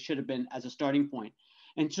where they should have been as a starting point.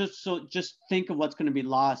 And just think of what's going to be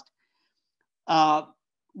lost.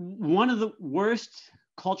 One of the worst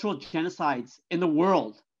cultural genocides in the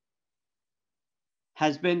world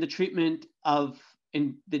has been the treatment of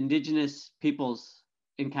the Indigenous peoples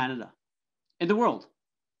in Canada, in the world.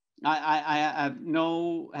 I have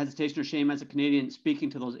no hesitation or shame as a Canadian speaking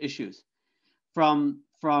to those issues, from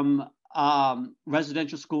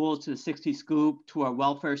residential schools to the 60 scoop to our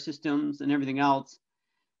welfare systems and everything else,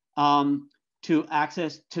 to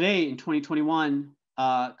access today in 2021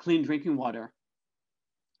 clean drinking water.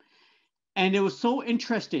 And it was so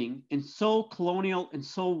interesting and so colonial and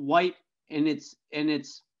so white in its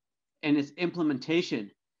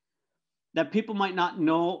implementation that people might not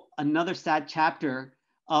know another sad chapter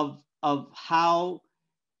of how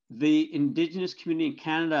the Indigenous community in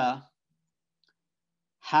Canada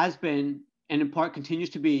has been, and in part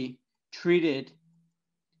continues to be, treated.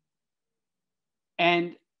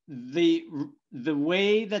 And the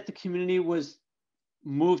way that the community was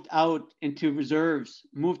moved out into reserves,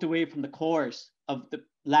 moved away from the cores of the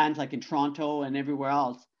lands like in Toronto and everywhere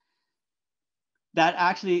else, that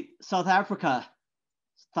actually South Africa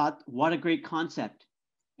thought, what a great concept.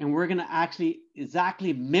 And we're going to actually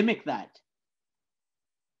exactly mimic that.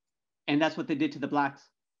 And that's what they did to the Blacks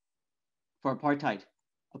for apartheid.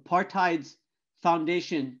 Apartheid's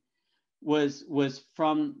foundation was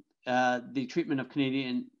from the treatment of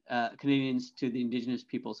Canadians to the Indigenous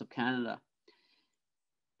peoples of Canada.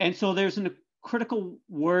 And so there's a critical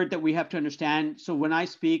word that we have to understand. So when I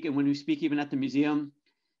speak, and when we speak even at the museum,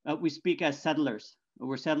 we speak as settlers.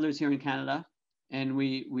 We're settlers here in Canada, and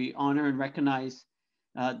we honor and recognize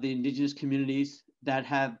the Indigenous communities that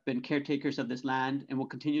have been caretakers of this land and will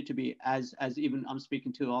continue to be, as even I'm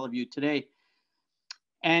speaking to all of you today.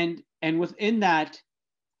 And within that,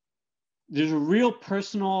 there's a real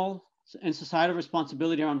personal and societal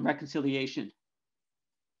responsibility around reconciliation.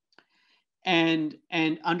 And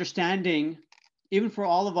understanding, even for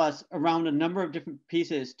all of us, around a number of different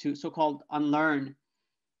pieces to so-called unlearn,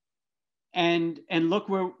 and look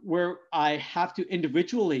where I have to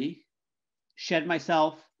individually shed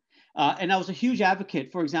myself. And I was a huge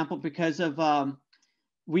advocate, for example, because of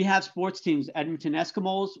we have sports teams, Edmonton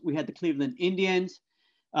Eskimos, we had the Cleveland Indians.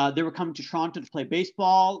 They were coming to Toronto to play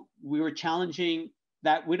baseball. We were challenging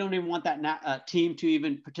that we don't even want that team to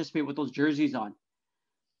even participate with those jerseys on.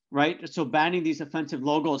 Right? So banning these offensive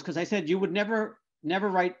logos, because I said you would never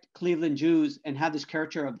write Cleveland Jews and have this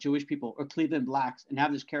caricature of Jewish people, or Cleveland Blacks and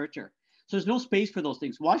have this caricature. So there's no space for those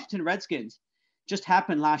things. Washington Redskins just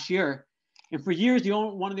happened last year. And for years,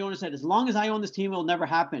 one of the owners said, as long as I own this team, it will never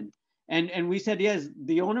happen. And we said, yes,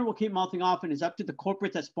 the owner will keep mouthing off, and it's up to the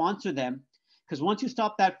corporates that sponsor them. Because once you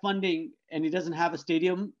stop that funding and he doesn't have a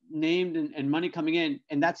stadium named and money coming in,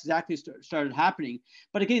 and that's exactly started happening.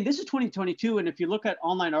 But again, this is 2022. And if you look at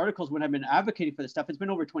online articles when I've been advocating for this stuff, it's been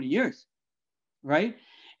over 20 years, right?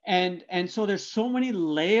 And so there's so many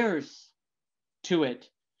layers to it.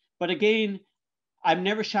 But again, I've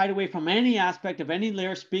never shied away from any aspect of any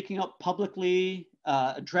layer, speaking up publicly,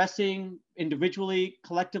 addressing individually,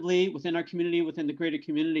 collectively, within our community, within the greater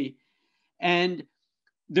community. And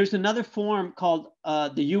there's another form called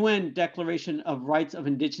the UN Declaration of Rights of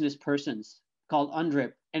Indigenous Persons, called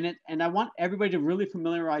UNDRIP. And I want everybody to really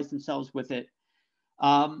familiarize themselves with it,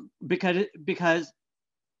 because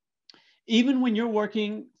even when you're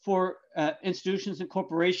working for institutions and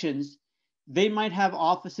corporations, they might have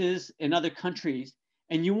offices in other countries,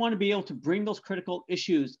 and you want to be able to bring those critical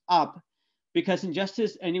issues up, because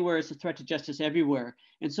injustice anywhere is a threat to justice everywhere.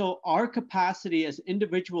 And so our capacity as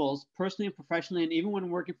individuals, personally and professionally, and even when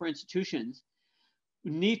working for institutions,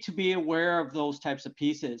 need to be aware of those types of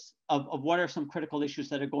pieces of what are some critical issues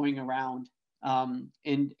that are going around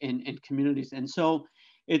in communities. And so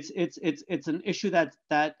it's an issue that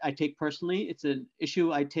I take personally. It's an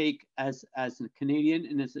issue I take as a Canadian,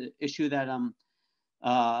 and it's an issue that I'm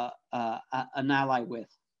an ally with.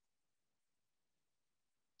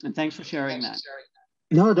 And thanks for sharing that.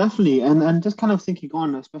 No, definitely. And just kind of thinking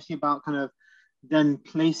on, especially about kind of then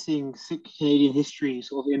placing Sikh Canadian history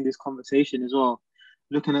sort of in this conversation as well.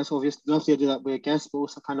 Looking at sort of just not the idea that we're guests, but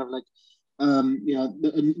also kind of like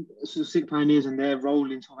sort of Sikh pioneers and their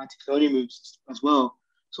role in sort of anti-colonial moves as well.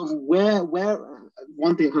 Sort of where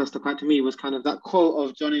one thing that kind of stuck out to me was kind of that quote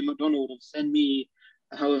of John A. Macdonald of "send me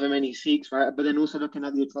however many Sikhs," right? But then also looking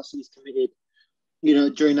at the atrocities committed,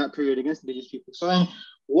 during that period against Indigenous people. So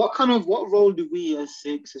what role do we as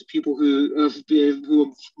Sikhs, as people who are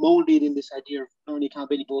molded in this idea of not only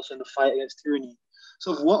accountability but also in the fight against tyranny?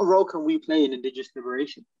 So what role can we play in Indigenous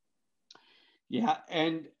liberation? Yeah,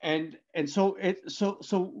 and so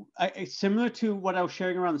it's similar to what I was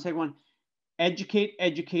sharing around the second one.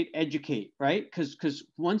 Educate, right? Because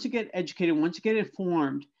once you get educated, once you get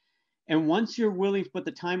informed, and once you're willing to put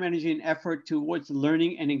the time, energy, and effort towards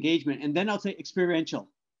learning and engagement, and then I'll say experiential,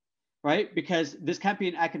 right? Because this can't be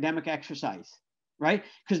an academic exercise, right?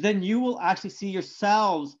 Because then you will actually see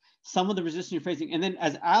yourselves some of the resistance you're facing. And then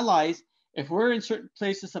as allies, if we're in certain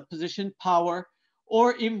places of position, power,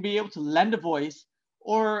 or even be able to lend a voice,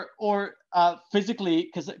 or physically,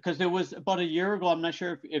 because there was about a year ago, I'm not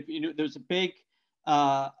sure if there was a big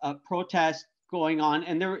protest going on,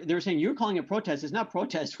 and they were saying, you're calling it protest. It's not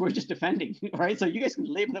protest. We're just defending, right? So you guys can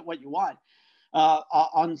label it what you want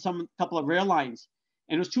on some couple of rail lines.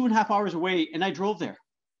 And it was 2.5 hours away, and I drove there,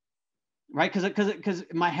 right? Because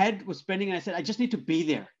my head was spinning, and I said, I just need to be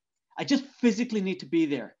there. I just physically need to be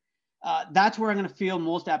there. That's where I'm going to feel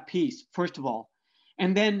most at peace, first of all.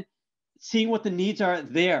 And then seeing what the needs are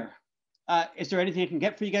there. Is there anything I can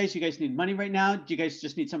get for you guys? You guys need money right now? Do you guys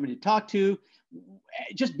just need somebody to talk to?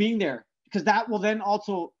 Just being there. Because that will then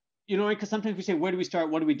also, because sometimes we say, where do we start?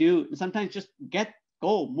 What do we do? And sometimes just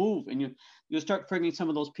go, move, and you'll start figuring some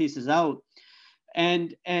of those pieces out.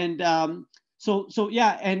 And so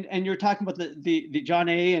yeah, and you're talking about the John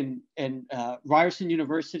A. and Ryerson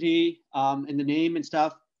University and the name and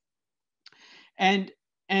stuff. And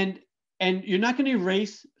you're not going to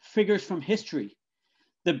erase figures from history.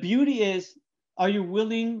 The beauty is, are you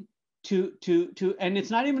willing to and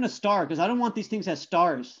it's not even a star, because I don't want these things as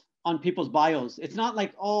stars on people's bios. It's not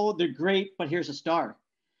like, oh, they're great, but here's a star.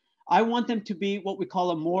 I want them to be what we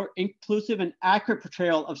call a more inclusive and accurate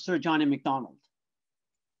portrayal of Sir John A. Macdonald.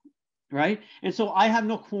 Right? And so I have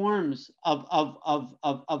no qualms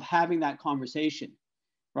of having that conversation,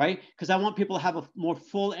 right? Because I want people to have a more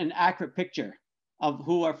full and accurate picture of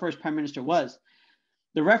who our first prime minister was.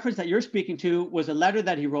 The reference that you're speaking to was a letter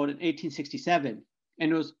that he wrote in 1867,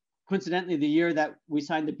 and it was coincidentally the year that we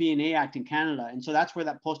signed the B&A Act in Canada. And so that's where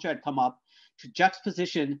that poster had come up to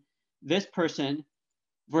juxtaposition this person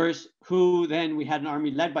versus who then we had an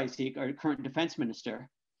army led by Sikh, our current defense minister.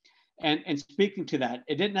 And speaking to that,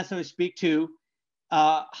 it didn't necessarily speak to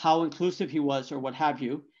how inclusive he was or what have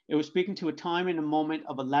you. It was speaking to a time and a moment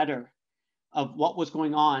of a letter of what was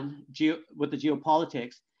going on with the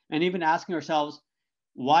geopolitics, and even asking ourselves,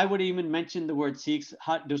 why would he even mention the word Sikhs?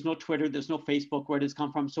 There's no Twitter, there's no Facebook, where does it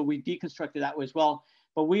come from? So we deconstructed that way as well.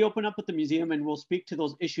 But we open up with the museum and we'll speak to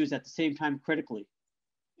those issues at the same time critically.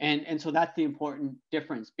 And so that's the important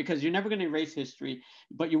difference, because you're never going to erase history,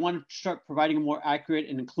 but you want to start providing a more accurate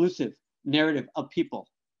and inclusive narrative of people,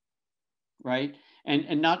 right?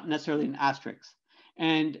 And not necessarily an asterisk.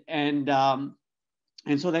 And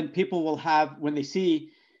so then people will have, when they see,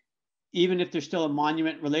 even if there's still a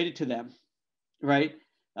monument related to them, right?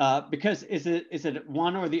 Because is it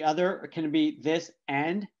one or the other, or can it be this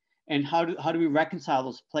and how do we reconcile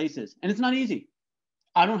those places? And it's not easy.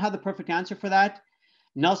 I don't have the perfect answer for that.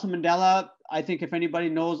 Nelson Mandela, I think if anybody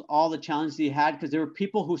knows all the challenges he had, because there were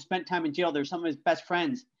people who spent time in jail. They're some of his best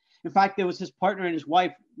friends. In fact, there was his partner and his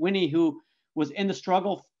wife, Winnie, who was in the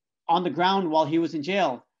struggle on the ground while he was in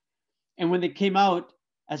jail. And when they came out,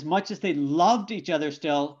 as much as they loved each other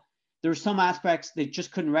still, there were some aspects they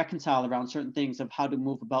just couldn't reconcile around certain things of how to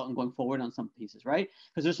move about and going forward on some pieces, right?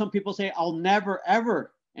 Because there's some people say, I'll never,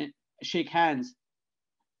 ever shake hands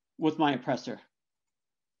with my oppressor,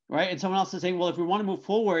 right? And someone else is saying, well, if we want to move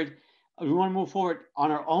forward, we want to move forward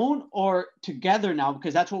on our own or together now,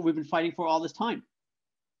 because that's what we've been fighting for all this time,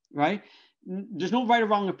 right? There's no right or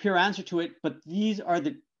wrong or pure answer to it, but these are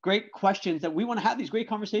the great questions that we want to have, these great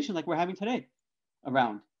conversations like we're having today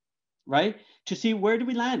around, right? To see where do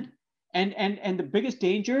we land. And the biggest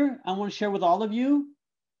danger I want to share with all of you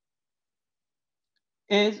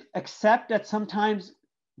is accept that sometimes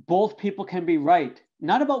both people can be right.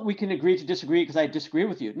 Not about we can agree to disagree because I disagree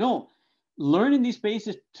with you. No, learn in these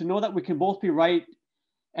spaces to know that we can both be right.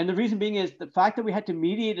 And the reason being is the fact that we had to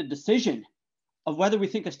mediate a decision of whether we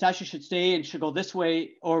think a statue should stay and should go this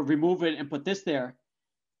way or remove it and put this there.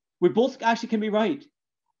 We both actually can be right.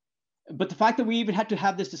 But the fact that we even had to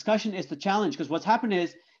have this discussion is the challenge, because what's happened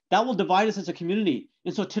is that will divide us as a community.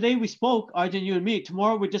 And so today we spoke, Arjun, you and me.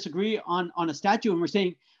 Tomorrow we disagree on a statue and we're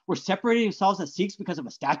saying we're separating ourselves as Sikhs because of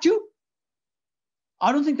a statue.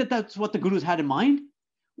 I don't think that that's what the Gurus had in mind.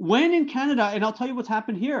 When in Canada, and I'll tell you what's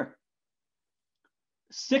happened here,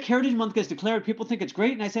 Sikh Heritage Month gets declared, people think it's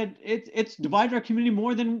great. And I said, it's divided our community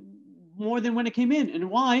more than when it came in. And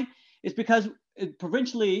why? It's because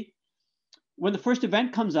provincially, when the first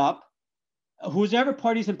event comes up, whoever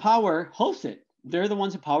party's in power hosts it. They're the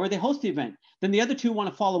ones in power, they host the event. Then the other two want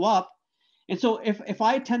to follow up. And so if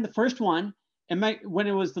I attend the first one, and when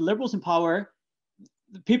it was the Liberals in power,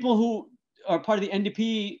 the people who are part of the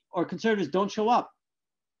NDP or Conservatives don't show up.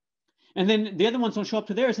 And then the other ones don't show up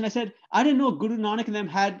to theirs. And I said, I didn't know Guru Nanak and them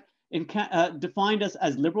had defined us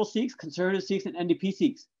as liberal Sikhs, conservative Sikhs, and NDP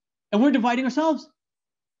Sikhs. And we're dividing ourselves.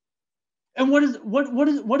 And what does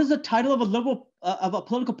the title of a liberal of a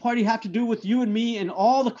political party have to do with you and me and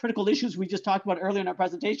all the critical issues we just talked about earlier in our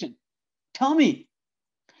presentation? Tell me.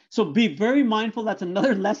 So be very mindful. That's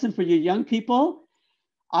another lesson for you young people.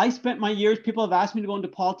 I spent my years, people have asked me to go into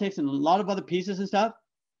politics and a lot of other pieces and stuff.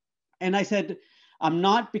 And I said, I'm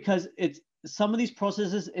not, because it's some of these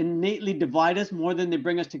processes innately divide us more than they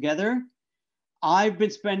bring us together. I've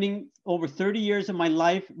been spending over 30 years of my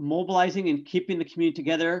life mobilizing and keeping the community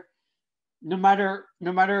together. No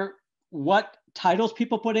matter what titles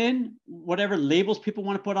people put in, whatever labels people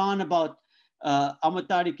want to put on about Amit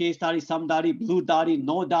Dadi, Case Dadi, Sam Dadi, Blue Dadi,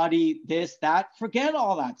 No Dadi, this, that, forget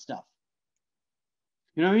all that stuff.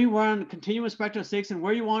 You know what I mean? We're on a continuous spectrum of Sikhs, and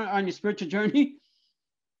where you want on your spiritual journey,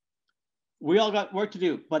 we all got work to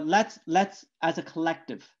do, but let's as a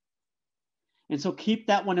collective. And so keep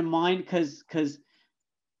that one in mind, because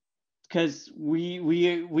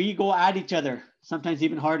we go at each other, sometimes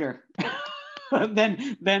even harder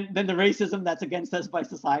than the racism that's against us by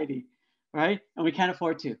society, right? And we can't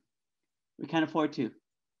afford to. We can't afford to.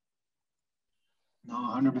 No,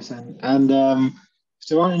 100%. And if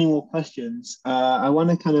there aren't any more questions, I want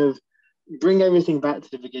to kind of bring everything back to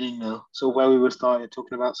the beginning now. So where we were started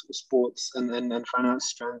talking about sort of sports and finance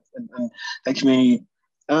strength and the community.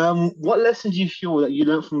 What lessons do you feel that you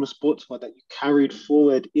learned from the sports world that you carried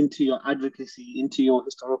forward into your advocacy, into your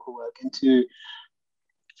historical work, into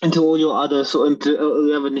all your other into all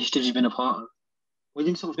the other initiatives you've been a part of? What do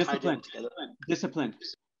you think sort of tied them together? Discipline,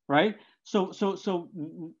 right? So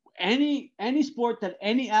any sport that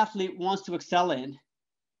any athlete wants to excel in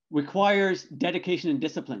requires dedication and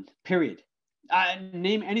discipline, period.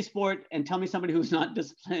 Name any sport and tell me somebody who's not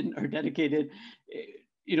disciplined or dedicated,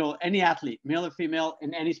 you know, any athlete, male or female,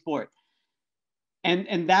 in any sport.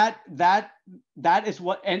 And that is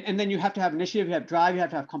what, and then you have to have initiative, you have drive, you have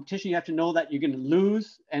to have competition, you have to know that you're going to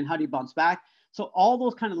lose and how do you bounce back. So all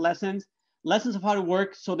those kind of lessons of how to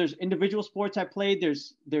work. So there's individual sports I played,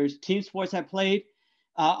 there's team sports I played.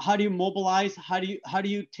 How do you mobilize? How do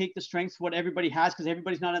you take the strengths what everybody has, because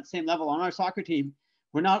everybody's not at the same level. On our soccer team,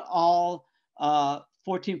 we're not all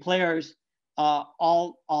 14 players,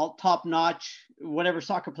 all top notch, whatever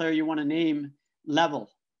soccer player you want to name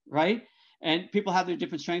level, right? And people have their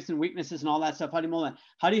different strengths and weaknesses and all that stuff. How do you mobilize?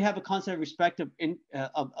 How do you have a concept of respect of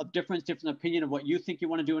difference, different opinion of what you think you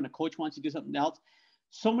want to do, and a coach wants to do something else?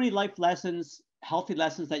 So many life lessons, healthy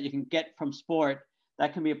lessons that you can get from sport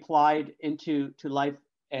that can be applied into life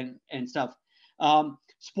and stuff.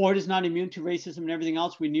 Sport is not immune to racism and everything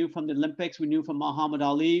else. We knew from the Olympics, we knew from Muhammad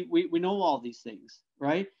Ali, we know all these things,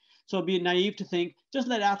 right? So it'd be naive to think, just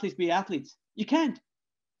let athletes be athletes. You can't.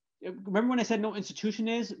 Remember when I said no institution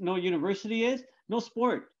is, no university is, no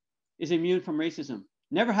sport is immune from racism.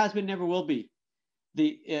 Never has been, never will be.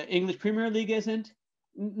 The English Premier League isn't,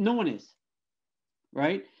 no one is,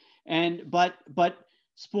 right? And but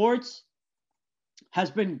sports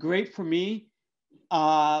has been great for me.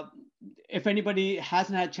 If anybody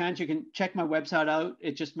hasn't had a chance, you can check my website out.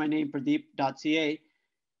 It's just my name, Pardeep.ca.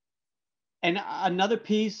 And another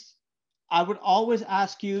piece, I would always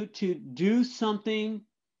ask you to do something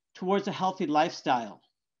towards a healthy lifestyle.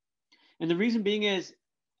 And the reason being is,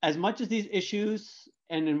 as much as these issues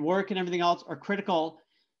and in work and everything else are critical,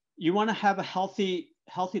 you want to have a healthy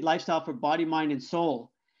lifestyle for body, mind, and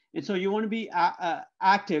soul. And so you want to be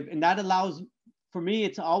active, and that allows, for me,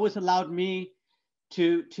 it's always allowed me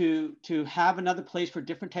to have another place for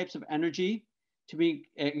different types of energy to be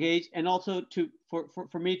engaged, and also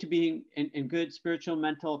for me to be in good spiritual,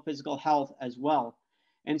 mental, physical health as well.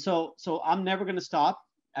 And so I'm never going to stop.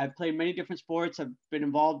 I've played many different sports. I've been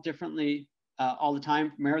involved differently all the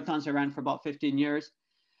time. Marathons I ran for about 15 years.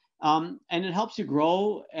 And it helps you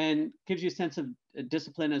grow and gives you a sense of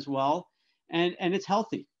discipline as well. And it's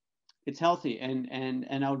healthy. It's healthy.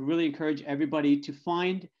 And I would really encourage everybody to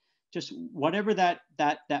find just whatever that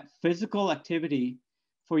physical activity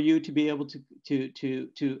for you to be able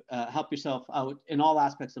to help yourself out in all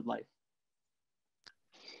aspects of life.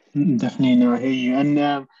 Definitely, no, I hear you.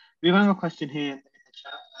 And we have a question here in the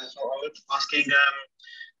chat as well, asking,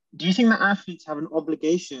 do you think that athletes have an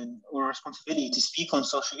obligation or a responsibility to speak on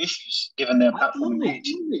social issues given their platform and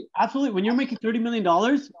age? Absolutely. When you're making $30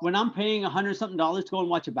 million, when I'm paying $100 something to go and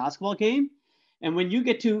watch a basketball game, and when you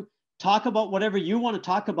get to talk about whatever you want to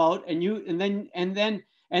talk about, and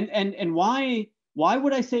why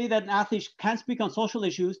would I say that an athlete can't speak on social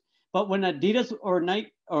issues, but when Adidas or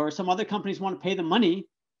Nike or some other companies want to pay the money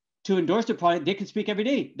to endorse their product, they can speak every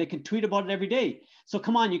day. They can tweet about it every day. So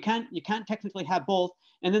come on, you can't technically have both.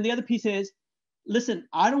 And then the other piece is, listen,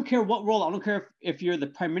 I don't care what role. I don't care if you're the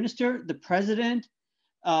prime minister, the president,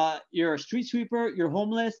 you're a street sweeper, you're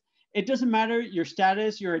homeless. It doesn't matter your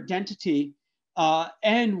status, your identity,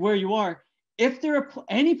 and where you are. If there are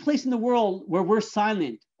any place in the world where we're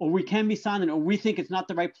silent, or we can be silent, or we think it's not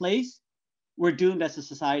the right place, we're doomed as a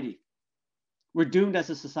society. We're doomed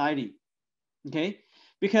as a society. Okay?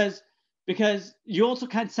 Because you also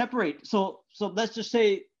can't separate. So let's just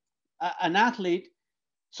say an athlete,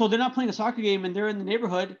 so they're not playing a soccer game and they're in the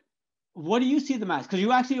neighborhood. What do you see them as? Because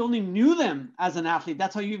you actually only knew them as an athlete.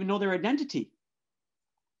 That's how you even know their identity.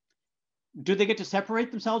 Do they get to separate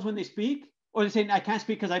themselves when they speak? Or they say, I can't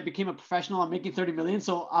speak because I became a professional. I'm making 30 million,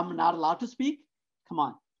 so I'm not allowed to speak? Come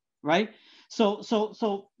on, right? So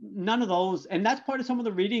none of those. And that's part of some of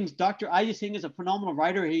the readings. Dr. Ajay Singh is a phenomenal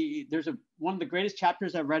writer. There's one of the greatest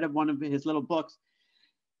chapters I've read of one of his little books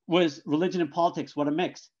was Religion and Politics, What a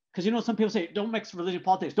Mix. Because, you know, some people say, don't mix religion and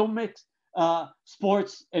politics. Don't mix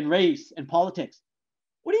sports and race and politics.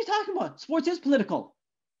 What are you talking about? Sports is political.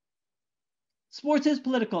 Sports is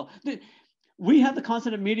political. We have the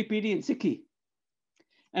concept of Meri Pidi and Sikhi.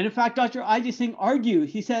 And in fact, Dr. Ajay Singh argued,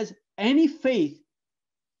 he says, any faith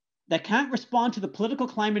that can't respond to the political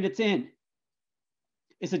climate it's in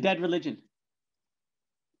is a dead religion.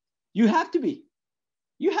 You have to be.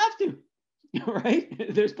 You have to.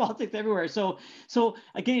 Right? There's politics everywhere. So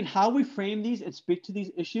again, how we frame these and speak to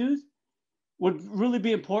these issues would really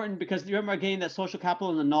be important, because you remember again that social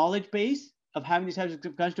capital and the knowledge base of having these types of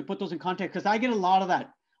discussions, to put those in context, because I get a lot of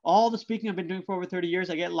that. All the speaking I've been doing for over 30 years,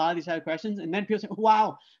 I get a lot of these type of questions. And then people say,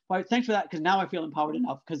 wow, well, thanks for that, because now I feel empowered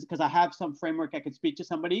enough because I have some framework I can speak to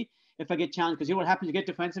somebody if I get challenged. Because you know what happens, you get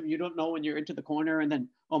defensive and you don't know when you're into the corner, and then,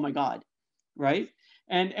 oh my God, right?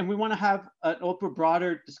 And we want to have an open,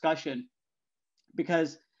 broader discussion,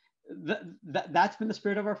 because that's been the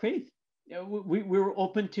spirit of our faith. We were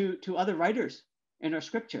open to other writers in our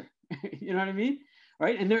scripture. You know what I mean?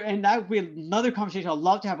 Right? And that would be another conversation I'd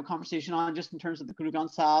love to have a conversation on, just in terms of the Guru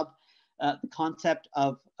Granth Sahib, the concept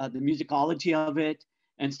of the musicology of it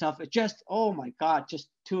and stuff. It just, oh my God, just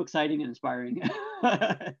too exciting and inspiring.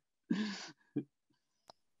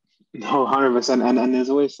 No, 100%. And there's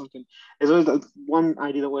always something. There's always one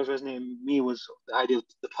idea that always resonated with me, was the idea of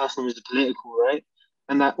the personal is the political, right?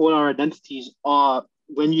 And that all our identities are,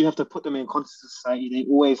 when you have to put them in context of society, they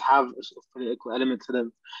always have a sort of political element to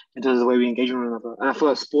them in terms of the way we engage with one another. And I feel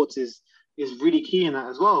like sports is really key in that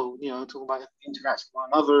as well. You know, talking about interaction with one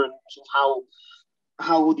another and sort of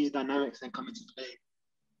how all these dynamics then come into play.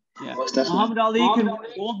 Yeah, Muhammad Ali can win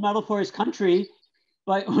a gold medal for his country,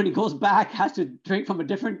 but when he goes back, has to drink from a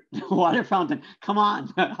different water fountain. Come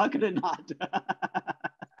on, how could it not?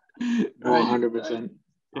 100%.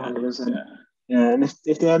 100%. Yeah, and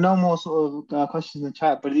if there are no more sort of questions in the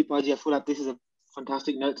chat, Pardeep Baji, I feel like this is a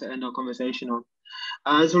fantastic note to end our conversation on.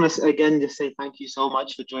 I just want to again just say thank you so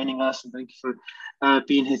much for joining us, and thank you for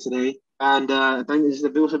being here today. And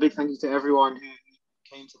also a big thank you to everyone who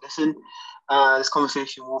came to listen. This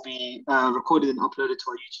conversation will be recorded and uploaded to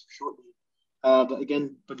our YouTube shortly. But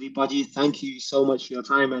again, Pardeep Baji, thank you so much for your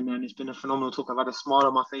time, and it's been a phenomenal talk. I've had a smile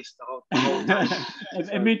on my face the whole time.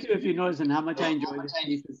 And me too, if you notice, and how much I enjoy this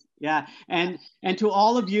piece. Yeah, and to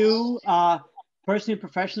all of you, personally and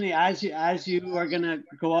professionally, as you are gonna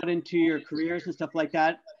go out into your careers and stuff like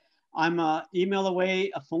that, I'm an email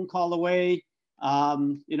away, a phone call away,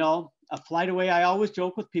 you know, a flight away. I always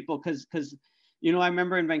joke with people because you know, I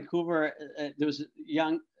remember in Vancouver there was a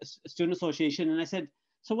young student association, and I said,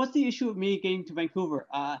 so what's the issue with me getting to Vancouver?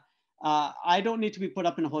 I don't need to be put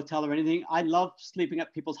up in a hotel or anything. I love sleeping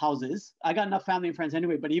at people's houses. I got enough family and friends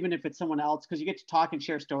anyway, but even if it's someone else, because you get to talk and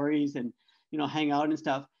share stories and hang out and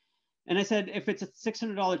stuff. And I said, if it's a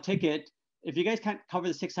 $600 ticket, if you guys can't cover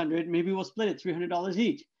the 600, maybe we'll split it $300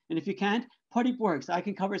 each. And if you can't, Pardeep works. I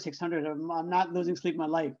can cover 600. I'm not losing sleep in my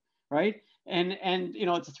life, right? And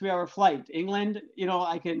it's a 3-hour flight. England,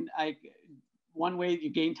 one way you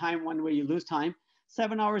gain time, one way you lose time.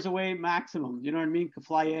 7 hours away maximum, you know what I mean? Could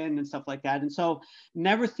fly in and stuff like that. And so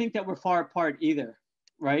never think that we're far apart either,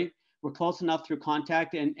 right? We're close enough through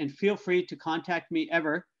contact, and feel free to contact me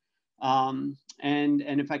ever. And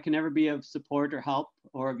if I can ever be of support or help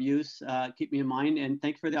or of use, keep me in mind. And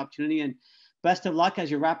thank you for the opportunity, and best of luck as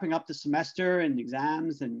you're wrapping up the semester and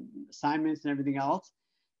exams and assignments and everything else.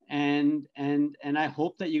 And I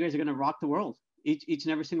hope that you guys are going to rock the world, each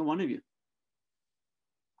and every single one of you.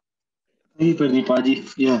 Thank you, Pardeep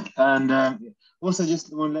Paji. Yeah, and also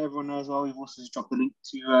just want to let everyone know as well, we've also just dropped the link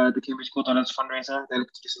to the Cambridge Gold Dollars fundraiser. They're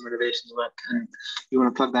looking to do some renovations work, and we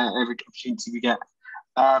want to plug that every opportunity we get.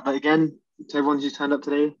 But again, to everyone who's turned up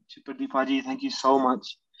today, to Pardeep Paji, thank you so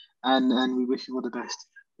much, and we wish you all the best.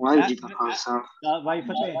 All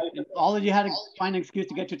of you had to find an excuse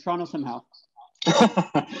to get to Toronto somehow.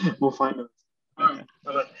 We'll find them.